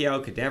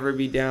 Pacquiao could never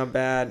be down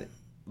bad,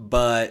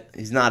 but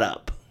He's not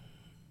up.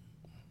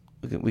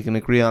 We can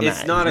agree on It's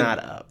that. not He's a- not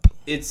up.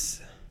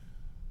 it's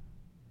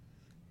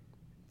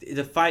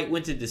the fight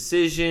went to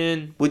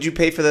decision. Would you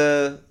pay for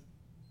the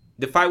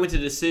The fight went to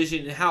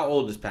decision. How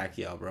old is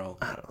Pacquiao, bro?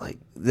 I don't like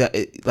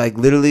that? Like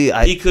literally,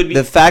 He could be-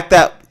 the fact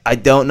that I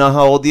don't know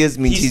how old he is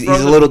means He's he's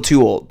from a the- little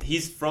too old.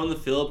 He's from the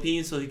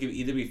Philippines, so he could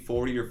either be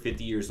 40 or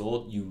 50 years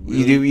old. You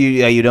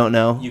You don't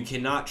know. You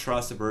cannot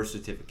trust a birth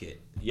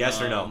certificate.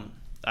 Yes or no?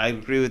 I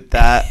agree with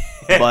that,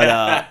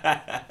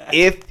 but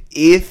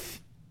if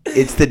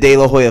it's the De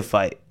La Hoya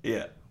fight,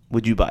 Yeah.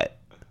 would you buy it?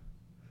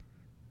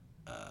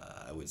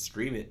 I would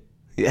stream it.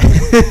 Yeah.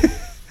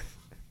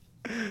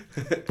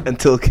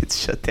 Until it gets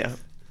shut down.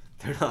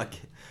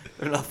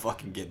 They're not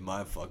fucking getting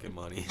my fucking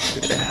money.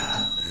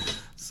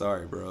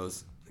 Sorry,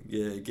 bros.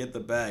 Yeah, get the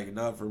bag,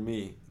 not for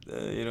me.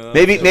 You know.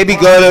 Maybe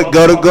go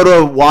to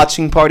a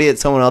watching party at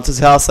someone else's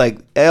house. Like,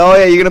 hey, oh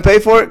yeah, you're gonna pay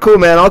for it? Cool,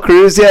 man. I'll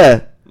cruise.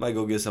 Yeah. Might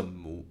go get some.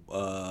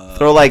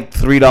 Throw like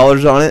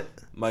 $3 on it.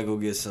 Might go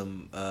get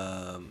some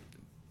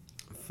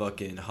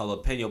fucking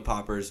jalapeno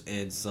poppers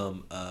and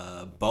some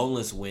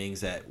boneless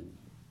wings at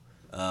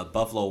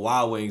Buffalo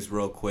Wild Wings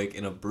real quick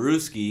and a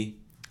brewski.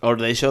 Oh,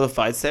 do they show the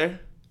fights there?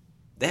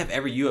 They have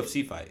every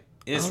UFC fight.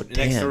 And it's Oh, next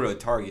damn. door to a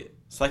Target.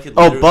 So I could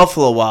Oh, literally-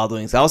 Buffalo Wild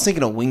Wings. I was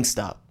thinking of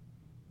Wingstop.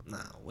 Nah,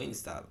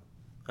 Wingstop.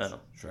 Oh.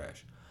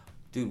 Trash.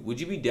 Dude, would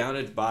you be down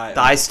to buy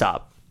Thigh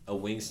Stop. a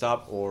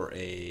Wingstop or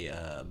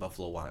a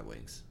Buffalo Wild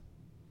Wings?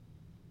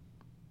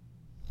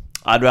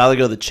 I'd rather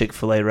go the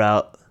Chick-fil-A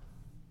route.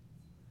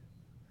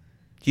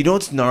 You know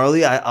what's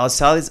gnarly? I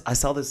saw this,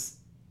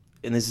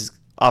 and this is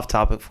off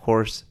topic, of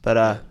course,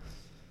 but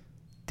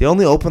they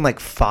only open like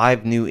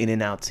 5 new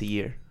In-N-Outs a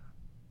year,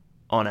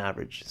 on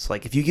average. So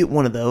like, if you get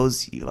one of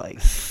those, you like,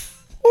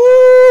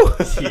 woo!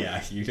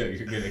 Yeah, you know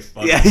you're getting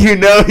exposed. Yeah, you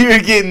know you're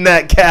getting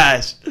that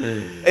cash,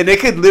 and it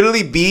could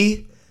literally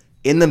be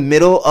in the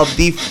middle of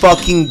the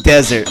fucking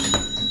desert,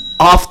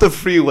 off the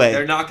freeway.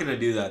 They're not gonna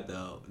do that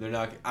though. They're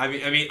not. I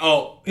mean.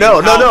 Oh. No.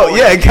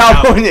 Yeah, in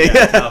California.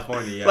 Yeah.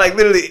 California. Yeah. Like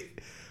literally,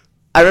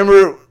 I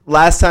remember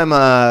last time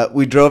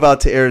we drove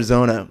out to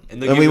Arizona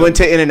And they and give we you went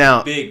a to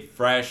In-N-Out. Big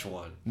fresh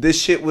one. This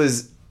shit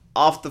was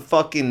off the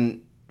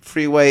fucking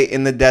freeway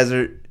in the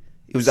desert.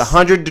 It was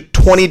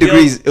 120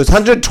 degrees. It was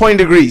 120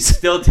 degrees.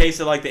 Still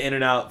tasted like the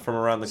In-N-Out from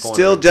around the corner.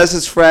 Still just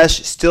as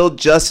fresh. Still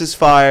just as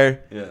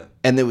fire. Yeah.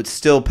 And it was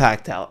still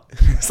packed out.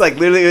 It's like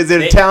literally it was in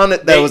a They- town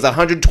that they- was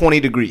 120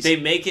 degrees. They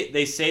make it.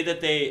 They say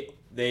that they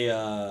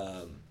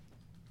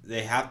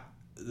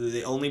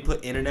only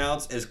put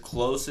In-N-Outs as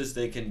close as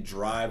they can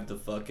drive the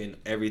fucking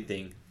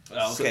everything.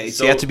 Okay,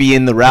 so you have to be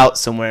in the route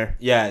somewhere.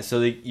 Yeah, so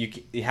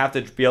you have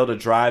to be able to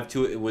drive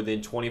to it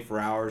within 24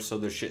 hours so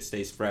their shit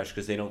stays fresh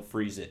because they don't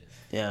freeze it.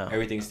 Yeah.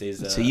 Everything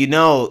stays. So you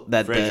know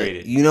that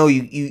refrigerated.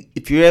 you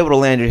if you're able to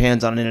land your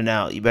hands on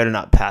In-N-Out, you better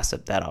not pass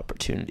up that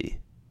opportunity.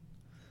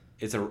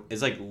 it's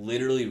like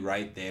literally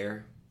right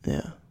there.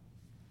 Yeah.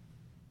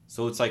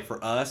 So it's like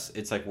for us,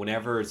 it's like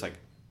whenever it's like,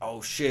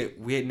 oh shit,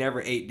 we had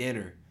never ate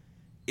dinner.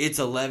 It's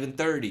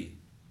 11:30.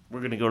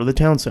 We're gonna go to the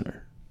town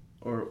center,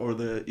 or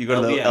the you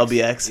go to the LBX.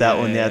 LBX. That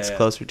Yeah, one, yeah, it's yeah.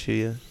 closer to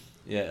you.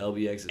 Yeah,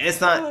 LBX. And it's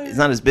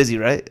not as busy,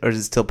 right? Or is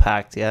it still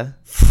packed? Yeah.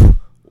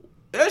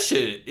 That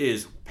shit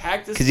is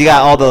packed as Because you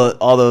got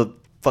all the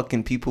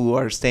fucking people who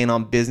are staying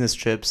on business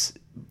trips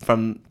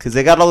because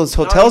they got all those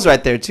hotels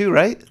right there too,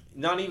 right?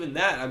 Not even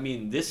that. I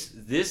mean, this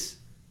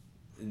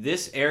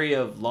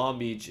area of Long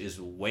Beach is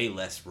way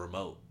less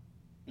remote.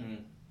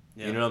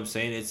 Yeah. You know what I'm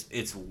saying?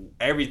 It's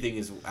everything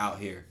is out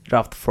here. Get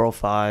off the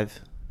 405.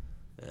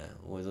 Yeah,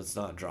 well, let's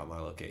not drop my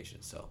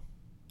location. So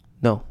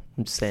No,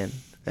 I'm just saying.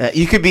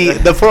 You could be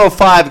the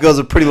 405 goes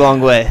a pretty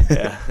long way.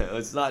 yeah,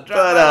 let's not drop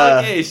But, my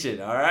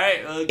location. All right.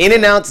 Okay.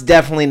 In-N-Out's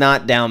definitely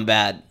not down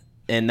bad,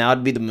 and that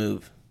would be the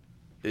move.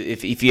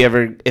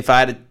 If I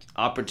had an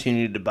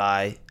opportunity to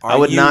buy, I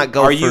would not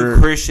go Are for. you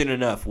Christian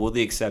enough? Will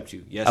they accept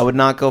you? Yes. I would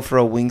not go for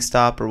a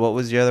Wingstop or what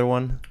was the other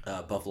one?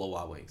 Buffalo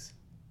Wild Wings.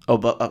 Oh,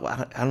 but I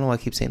don't know why I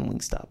keep saying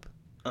Wingstop.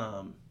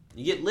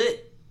 You get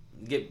lit.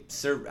 You get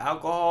served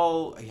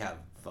alcohol. You have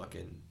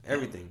fucking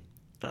everything.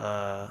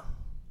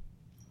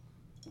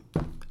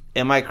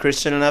 Am I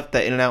Christian enough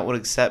that In-N-Out would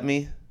accept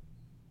me?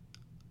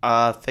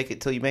 Fake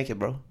it till you make it,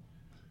 bro.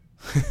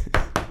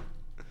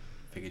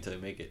 Fake it till you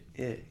make it.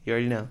 Yeah, you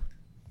already know.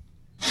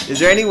 Is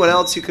there anyone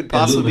else who could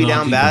possibly be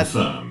down Illuminati bad?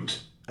 confirmed.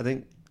 I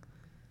think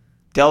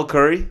Del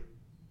Curry.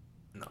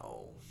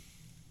 No.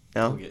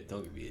 No,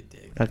 Don't give me a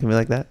dick. not gonna be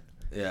like that.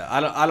 Yeah,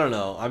 I don't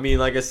know. I mean,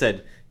 like I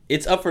said,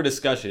 it's up for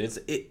discussion.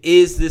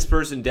 Is this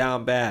person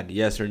down bad?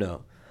 Yes or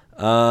no?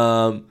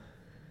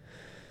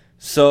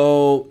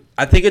 So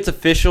I think it's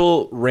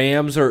official.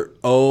 Rams are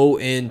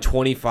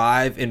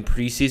 0-25 in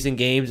preseason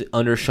games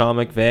under Sean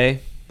McVay.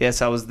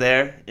 Yes, I was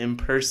there in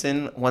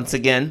person once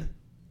again.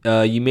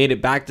 You made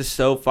it back to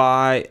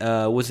SoFi.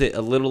 Was it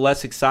a little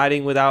less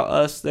exciting without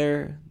us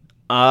there?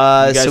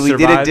 guys So we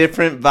did a survived?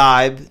 different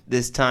vibe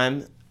this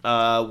time.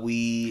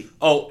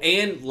 Oh,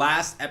 and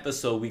last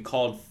episode we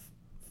called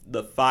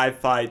the 5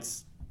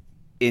 fights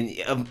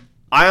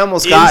I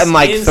almost got in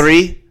like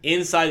 3.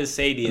 inside the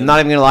stadium. I'm not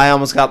even gonna lie, I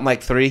almost got in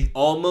like 3.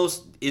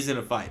 Almost isn't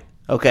a fight.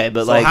 Okay,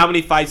 but So like how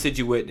many fights did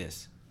you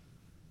witness?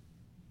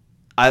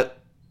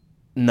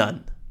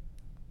 None.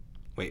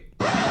 Wait,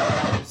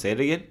 say it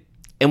again.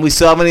 And we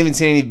still haven't even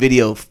seen any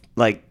video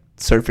like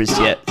surfaced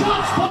yet.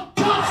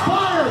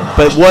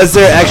 But was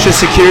there extra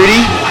security?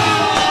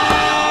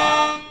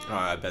 Oh,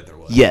 I bet there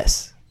was.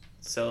 Yes.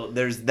 So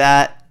there's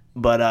that,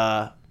 but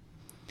it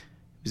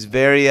was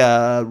very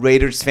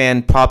Raiders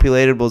fan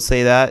populated, we'll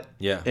say that.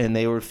 Yeah. And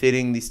they were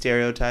fitting the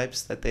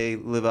stereotypes that they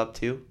live up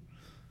to.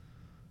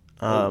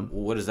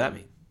 What does that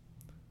mean?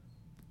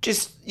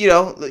 Just,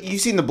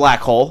 you've seen the black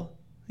hole.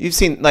 You've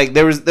seen like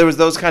there was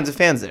those kinds of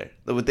fans there.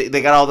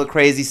 They got all the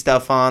crazy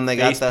stuff on. They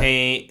Face got the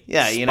paint.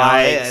 yeah, spikes,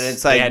 and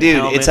it's they like, had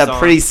dude, it's a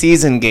helmets on.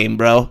 preseason game,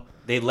 bro.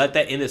 They let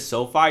that into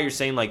SoFi. You're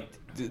saying like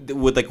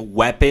with like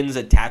weapons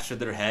attached to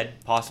their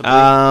head, possibly.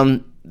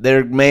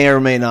 There may or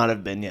may not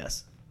have been,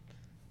 yes.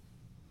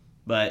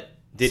 But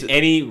Did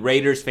any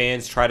Raiders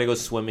fans try to go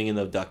swimming in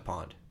the duck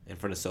pond in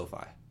front of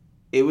SoFi?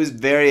 it was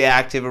very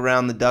active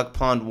around the duck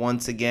pond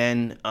once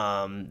again.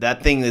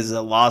 That thing is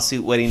a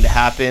lawsuit waiting to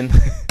happen.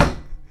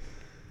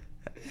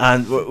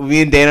 And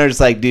me and Dana are just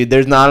like, dude,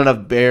 there's not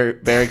enough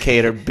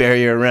barricade or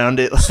barrier around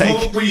it. Like,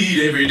 Smoke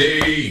weed every day.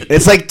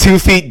 it's like 2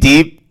 feet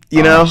deep,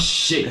 you know? Oh,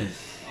 shit.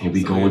 Here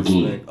we go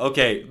again.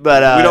 Okay,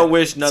 But we don't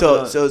wish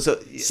nothing.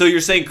 So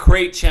you're saying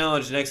crate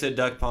challenge next to the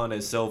duck pond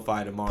is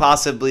SoFi tomorrow?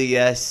 possibly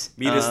yes.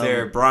 Meet us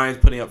there. Brian's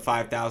putting up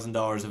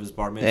 $5,000 of his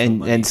bar mitzvah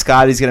money. And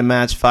Scotty's gonna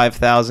match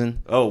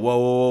 5,000. Oh,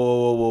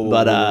 whoa.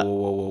 But,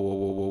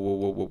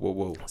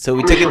 whoa. So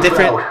we took a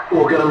different.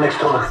 We'll get them next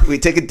time. We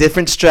take a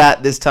different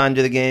strat this time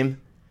to the game.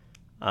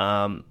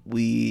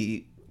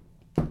 We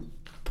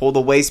pull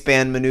the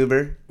waistband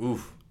maneuver.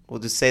 Oof. We'll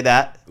just say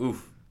that.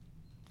 Oof.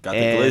 Got the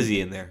And- glizzy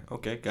in there.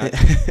 Okay, got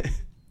it.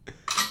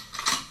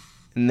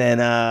 And then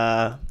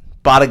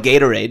bought a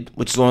Gatorade,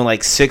 which is only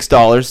like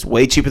 $6,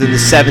 way cheaper than the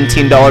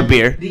 $17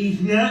 beer.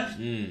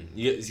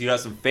 You got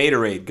some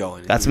Faderade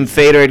going. Got some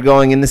Faderade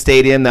going in the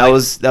stadium.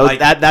 That's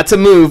like- a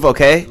move,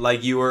 okay?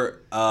 Like you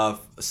were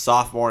a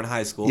sophomore in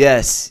high school.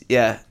 Yes,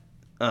 yeah.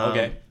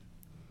 Okay.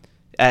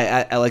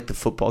 I like the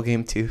football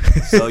game too.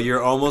 So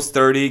you're almost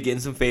 30, getting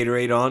some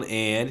Faderade on,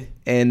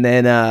 And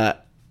then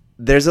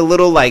there's a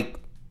little like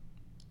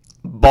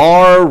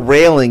bar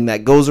railing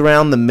that goes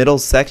around the middle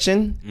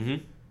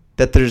section.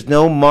 That there's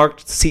no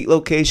marked seat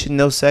location,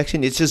 no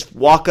section. It's just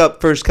walk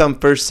up, first come,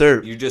 first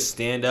serve. you just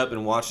stand up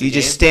and watch the You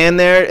game? just stand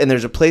there, and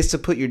there's a place to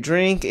put your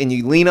drink, and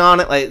you lean on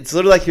it. Like it's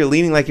literally like you're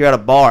leaning like you're at a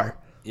bar.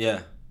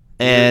 Yeah.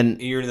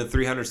 And you're in the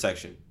 300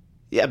 section.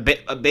 yeah,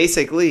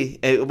 basically,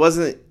 it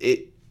wasn't.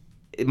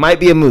 It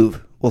might be a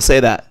move. We'll say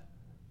that.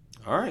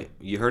 All right.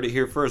 You heard it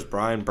here first.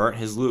 Brian burnt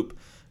his loop.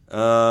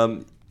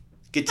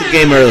 Get to the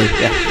game early.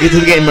 Yeah, get to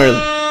the game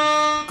early.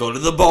 Go to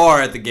the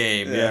bar at the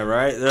game. Yeah,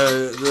 right?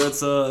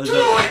 That's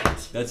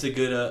a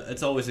good,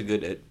 it's always a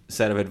good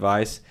set of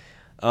advice.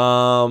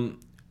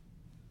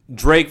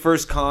 Drake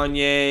versus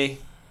Kanye.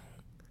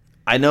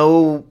 I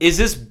know. Is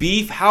this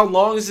beef? How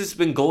long has this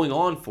been going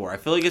on for? I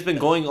feel like it's been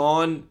going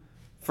on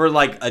for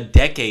like a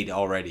decade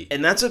already.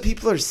 And that's what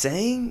people are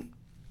saying.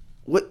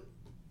 What?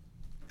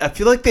 I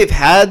feel like they've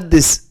had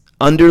this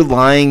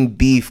underlying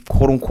beef,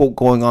 quote unquote,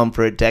 going on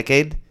for a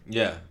decade.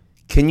 Yeah.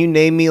 Can you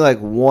name me like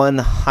one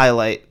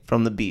highlight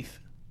from the beef?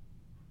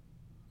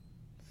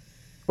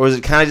 Or is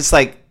it kind of just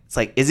like it's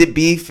like is it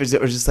beef or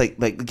just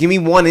like give me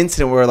one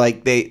incident where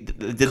like they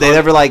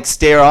ever like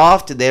stare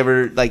off? Did they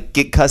ever like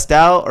get cussed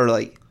out or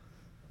like?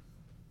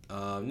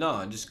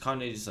 No, just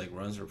Kanye just like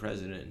runs for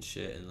president and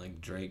shit, and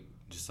like Drake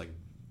just like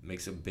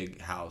makes a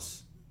big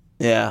house.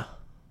 Yeah.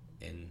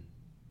 And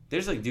they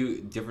just like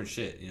do different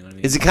shit. You know what I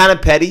mean? Is it kind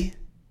of petty?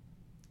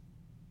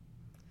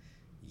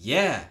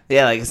 Yeah.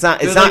 Yeah, like it's not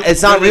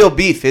They're real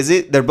beef, is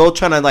it? They're both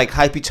trying to like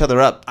hype each other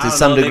up to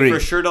some degree. They for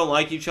sure don't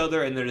like each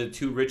other, and they're the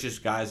two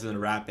richest guys in the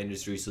rap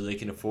industry, so they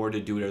can afford to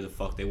do whatever the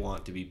fuck they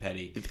want to be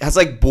petty. It has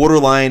like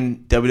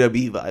borderline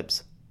WWE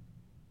vibes,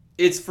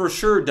 It's for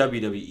sure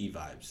WWE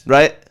vibes.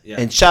 right? Yeah.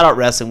 And shout out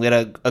wrestling. We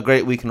had a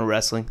great weekend of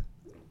wrestling.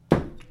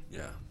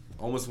 Yeah.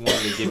 Almost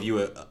wanted to give you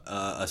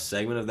a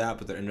segment of that,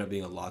 but there ended up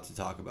being a lot to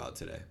talk about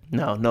today.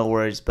 No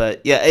worries.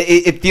 But yeah,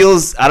 it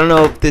feels. I don't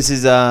know if this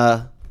is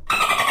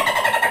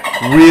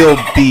real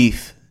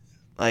beef.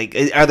 Like,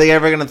 are they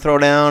ever gonna throw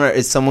down, or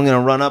is someone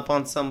gonna run up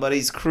on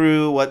somebody's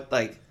crew? What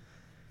like?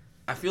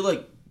 I feel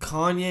like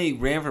Kanye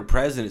ran for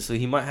president, so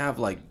he might have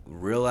like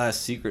real ass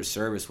Secret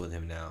Service with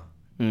him now.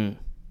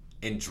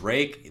 And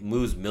Drake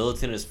moves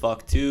militant as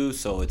fuck too,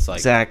 so it's like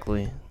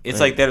Exactly. It's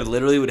like they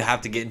literally would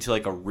have to get into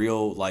like a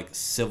real like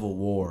civil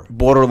war.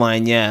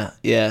 Borderline, yeah.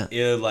 Yeah,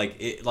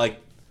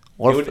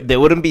 Or they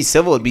wouldn't be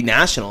civil; it'd be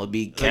national. It'd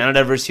be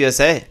Canada versus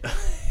USA.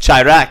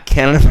 Chirac,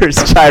 Canada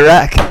versus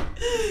Chirac.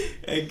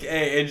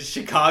 Hey, in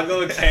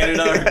Chicago and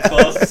Canada are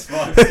close as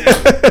fuck.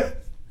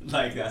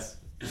 Like that's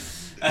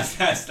not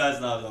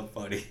so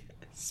funny.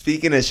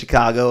 Speaking of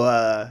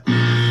Chicago,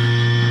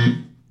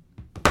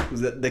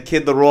 was the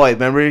kid Leroy?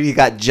 Remember he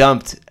got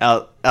jumped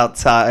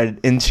outside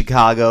in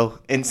Chicago,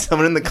 and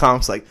someone in the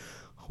comments like,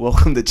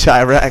 "Welcome to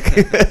Chirac."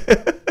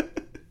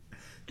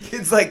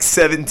 Kid's like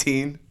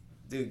 17.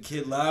 Dude,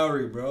 Kid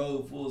Lowry,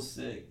 bro, full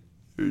sick.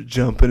 You're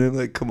jumping him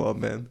like, come on,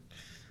 man.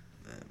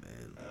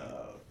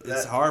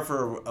 It's hard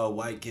for a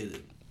white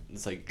kid.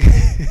 It's like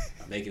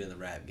making it in the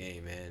rap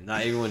game, man.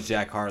 Not everyone's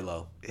Jack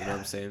Harlow. You know what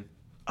I'm saying?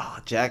 Oh,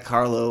 Jack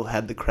Harlow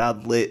had the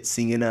crowd lit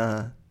singing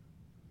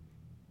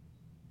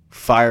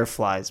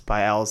Fireflies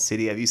by Owl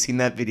City. Have you seen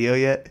that video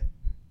yet?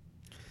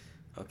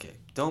 Okay.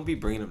 Don't be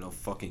bringing up no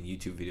fucking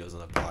YouTube videos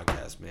on the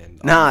podcast, man.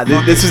 Nah,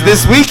 this was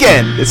this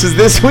weekend. This was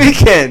this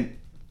weekend.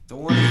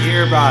 Don't want to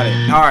hear about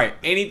it. All right.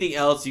 Anything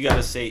else you got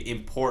to say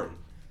important?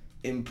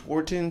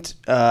 Important?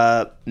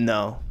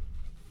 No.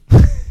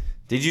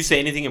 Did you say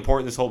anything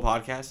important this whole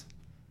podcast?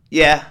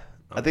 Yeah.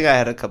 I think I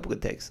had a couple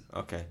good takes.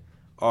 Okay.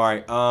 All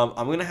right.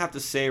 I'm going to have to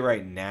say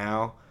right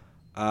now,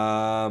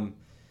 I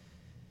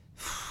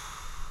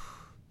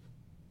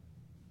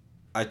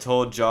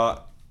told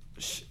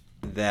Josh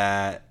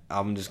that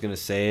I'm just going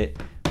to say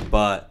it,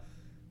 but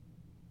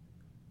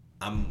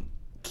I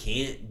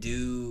can't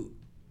do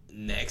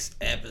next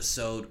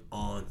episode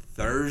on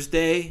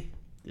Thursday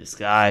This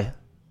guy.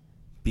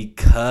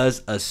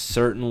 because a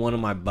certain one of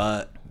my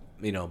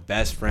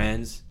best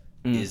friends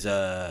is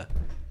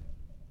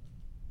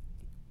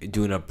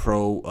doing a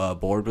pro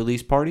board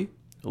release party.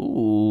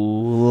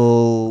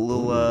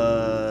 Ooh,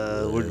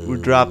 we're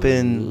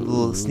dropping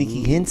little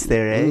sneaky hints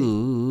there, eh?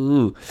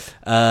 Ooh,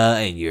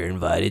 and you're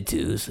invited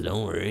too, so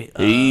don't worry.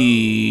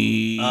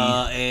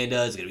 And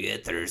it's gonna be a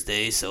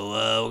Thursday, so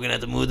we're gonna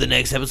have to move the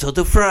next episode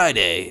to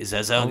Friday. Does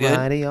that sound good?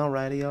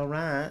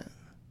 Alrighty.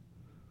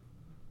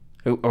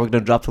 Are we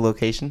gonna drop the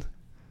location?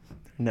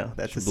 No,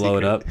 that's a Blow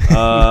it secret. up.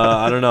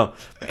 I don't know.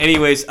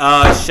 Anyways,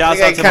 shouts I out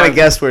to kind my of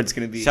guess where it's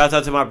gonna be. Shouts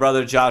out to my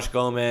brother Josh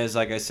Gomez.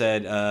 Like I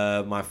said,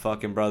 my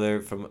fucking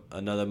brother from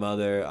another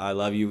mother. I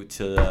love you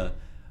to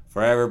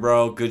forever,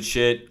 bro. Good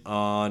shit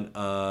on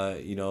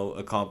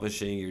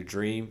accomplishing your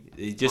dream.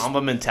 It just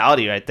Mamba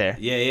mentality right there.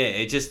 yeah.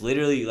 It just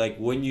literally like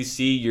when you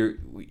see your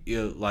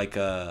like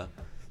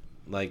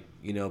like,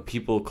 you know,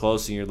 people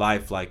close in your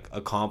life like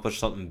accomplish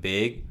something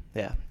big,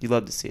 Yeah, you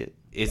love to see it.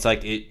 it's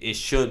like it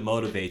should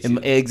motivate you.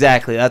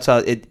 Exactly. That's how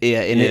it.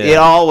 Yeah, and Yeah. it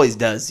always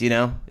does. You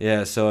know.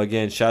 Yeah, so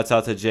again, shouts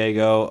out to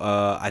Jago.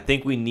 I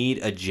think we need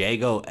a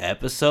Jago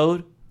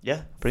episode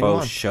Yeah. Bring him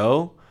for on.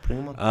 show. Bring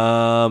him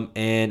on.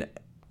 And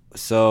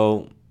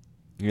so,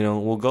 you know,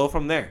 we'll go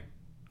from there.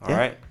 All Yeah.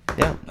 right.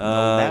 Yeah. No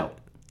doubt.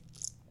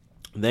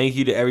 Thank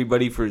you to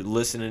everybody for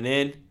listening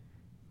in.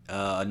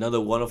 Another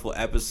wonderful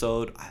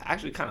episode. I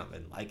actually kind of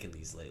been liking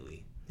these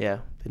lately. Yeah.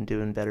 Been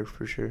doing better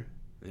for sure.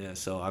 Yeah,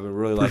 so I've been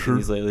really liking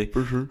these lately.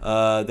 For sure.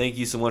 Thank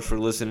you so much for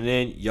listening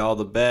in. Y'all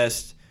the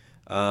best.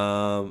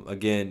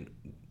 Again,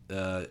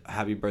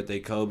 happy birthday,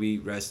 Kobe.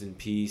 Rest in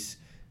peace.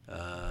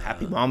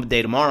 Happy Mamba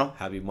Day tomorrow.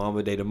 Happy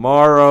Mamba Day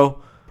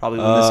tomorrow. Probably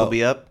when this will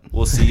be up.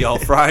 We'll see y'all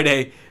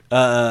Friday.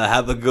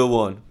 Have a good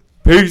one.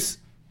 Peace.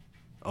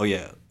 Oh,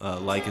 yeah.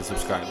 Like and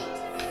subscribe.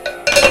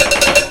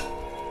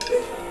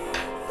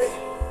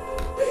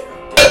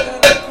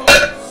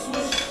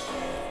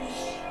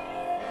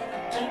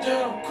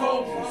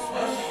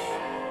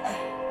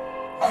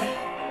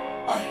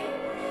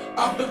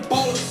 I've been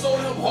ballin' so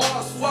damn hard,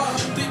 I swear I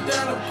think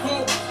that I'm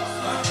cold.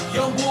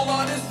 Young bull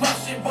on this rap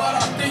shit, but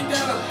I think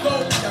that I'm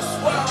cold. I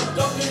swear I'm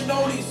dunking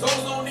on these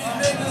hoes, on these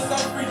niggas,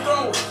 I'm free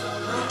throw.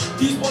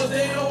 These boys,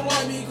 they don't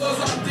like me, cause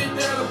I think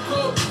that I'm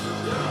cold.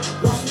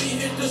 Watch me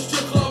hit the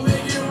strip club,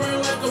 make it rain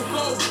like a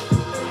cold.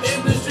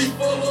 Industry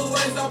full of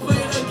lights, I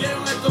play the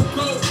game like a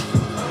cold.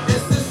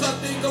 And since I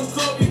think I'm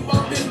Kobe, my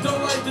bitch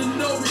don't like to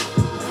know me.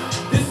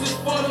 This is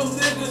for them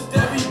niggas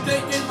that be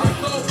thinking I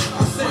cold.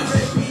 I say,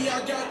 baby, I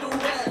got the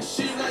rack.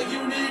 She like,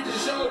 you need to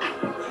show.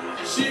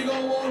 She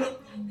gon' wanna.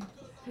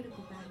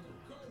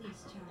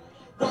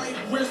 White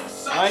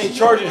wrist, I ain't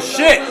charging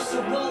shit.